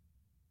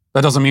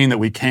 That doesn't mean that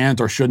we can't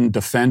or shouldn't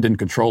defend and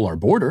control our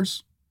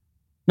borders.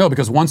 No,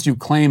 because once you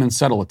claim and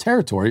settle a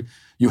territory,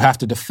 you have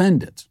to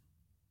defend it.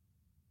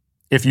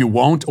 If you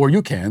won't or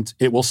you can't,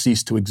 it will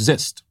cease to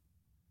exist.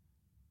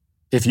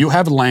 If you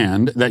have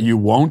land that you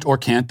won't or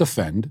can't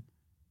defend,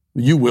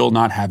 you will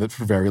not have it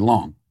for very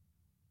long.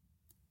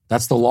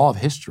 That's the law of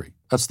history.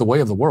 That's the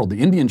way of the world.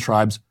 The Indian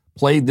tribes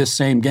played this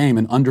same game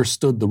and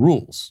understood the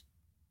rules.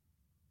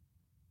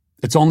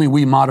 It's only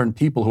we modern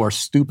people who are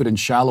stupid and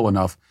shallow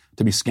enough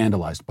to be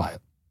scandalized by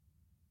it.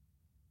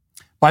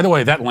 By the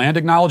way, that land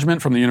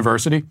acknowledgement from the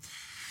university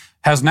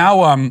has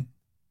now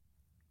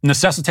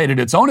necessitated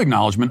its own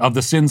acknowledgement of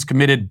the sins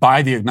committed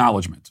by the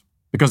acknowledgement.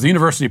 Because the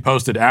university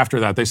posted after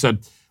that, they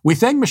said, "We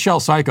thank Michelle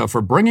Syka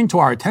for bringing to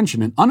our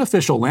attention an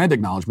unofficial land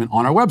acknowledgement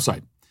on our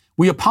website.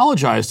 We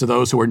apologize to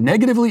those who are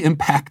negatively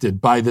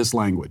impacted by this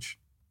language."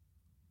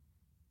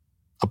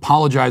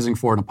 Apologizing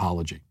for an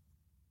apology.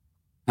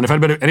 And if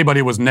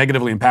anybody was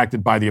negatively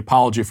impacted by the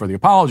apology for the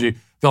apology,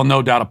 they'll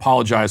no doubt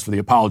apologize for the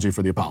apology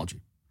for the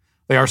apology.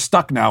 They are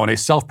stuck now in a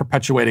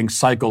self-perpetuating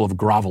cycle of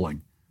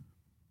groveling,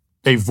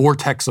 a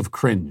vortex of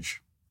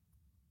cringe.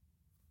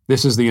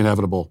 This is the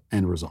inevitable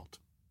end result.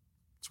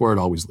 It's where it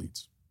always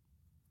leads.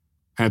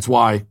 And it's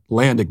why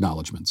land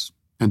acknowledgements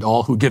and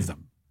all who give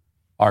them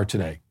are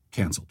today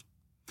canceled.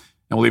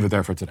 And we'll leave it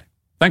there for today.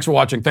 Thanks for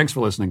watching. Thanks for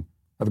listening.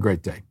 Have a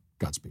great day.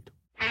 Godspeed.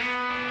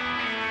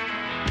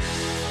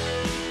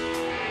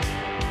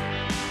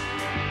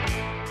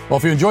 Well,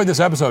 if you enjoyed this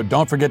episode,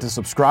 don't forget to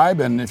subscribe.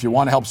 And if you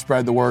want to help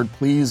spread the word,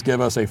 please give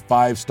us a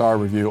 5-star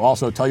review.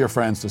 Also, tell your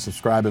friends to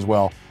subscribe as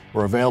well.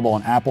 We're available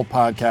on Apple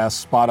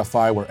Podcasts,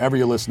 Spotify, wherever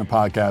you listen to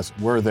podcasts.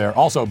 We're there.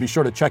 Also, be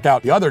sure to check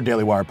out the other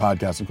Daily Wire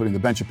podcasts, including The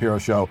Ben Shapiro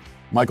Show,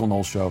 Michael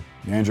Knowles Show,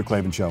 The Andrew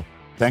Klavan Show.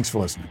 Thanks for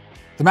listening.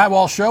 The Matt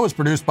Walsh Show is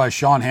produced by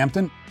Sean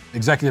Hampton,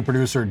 executive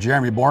producer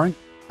Jeremy Boring.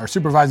 Our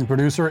supervising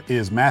producer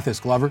is Mathis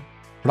Glover,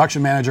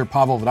 production manager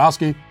Pavel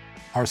Vodowski.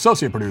 Our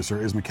associate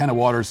producer is McKenna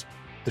Waters.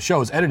 The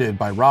show is edited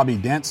by Robbie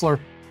Dantzler.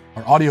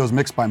 Our audio is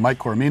mixed by Mike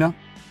Coromina.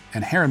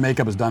 And hair and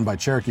makeup is done by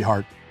Cherokee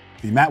Hart.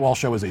 The Matt Walsh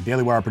Show is a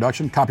Daily Wire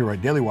production.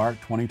 Copyright Daily Wire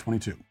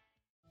 2022.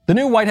 The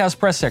new White House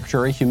press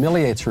secretary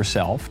humiliates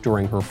herself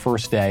during her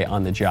first day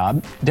on the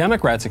job.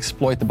 Democrats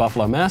exploit the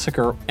Buffalo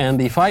massacre, and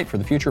the fight for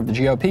the future of the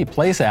GOP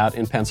plays out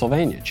in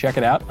Pennsylvania. Check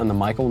it out on The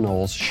Michael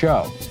Knowles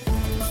Show.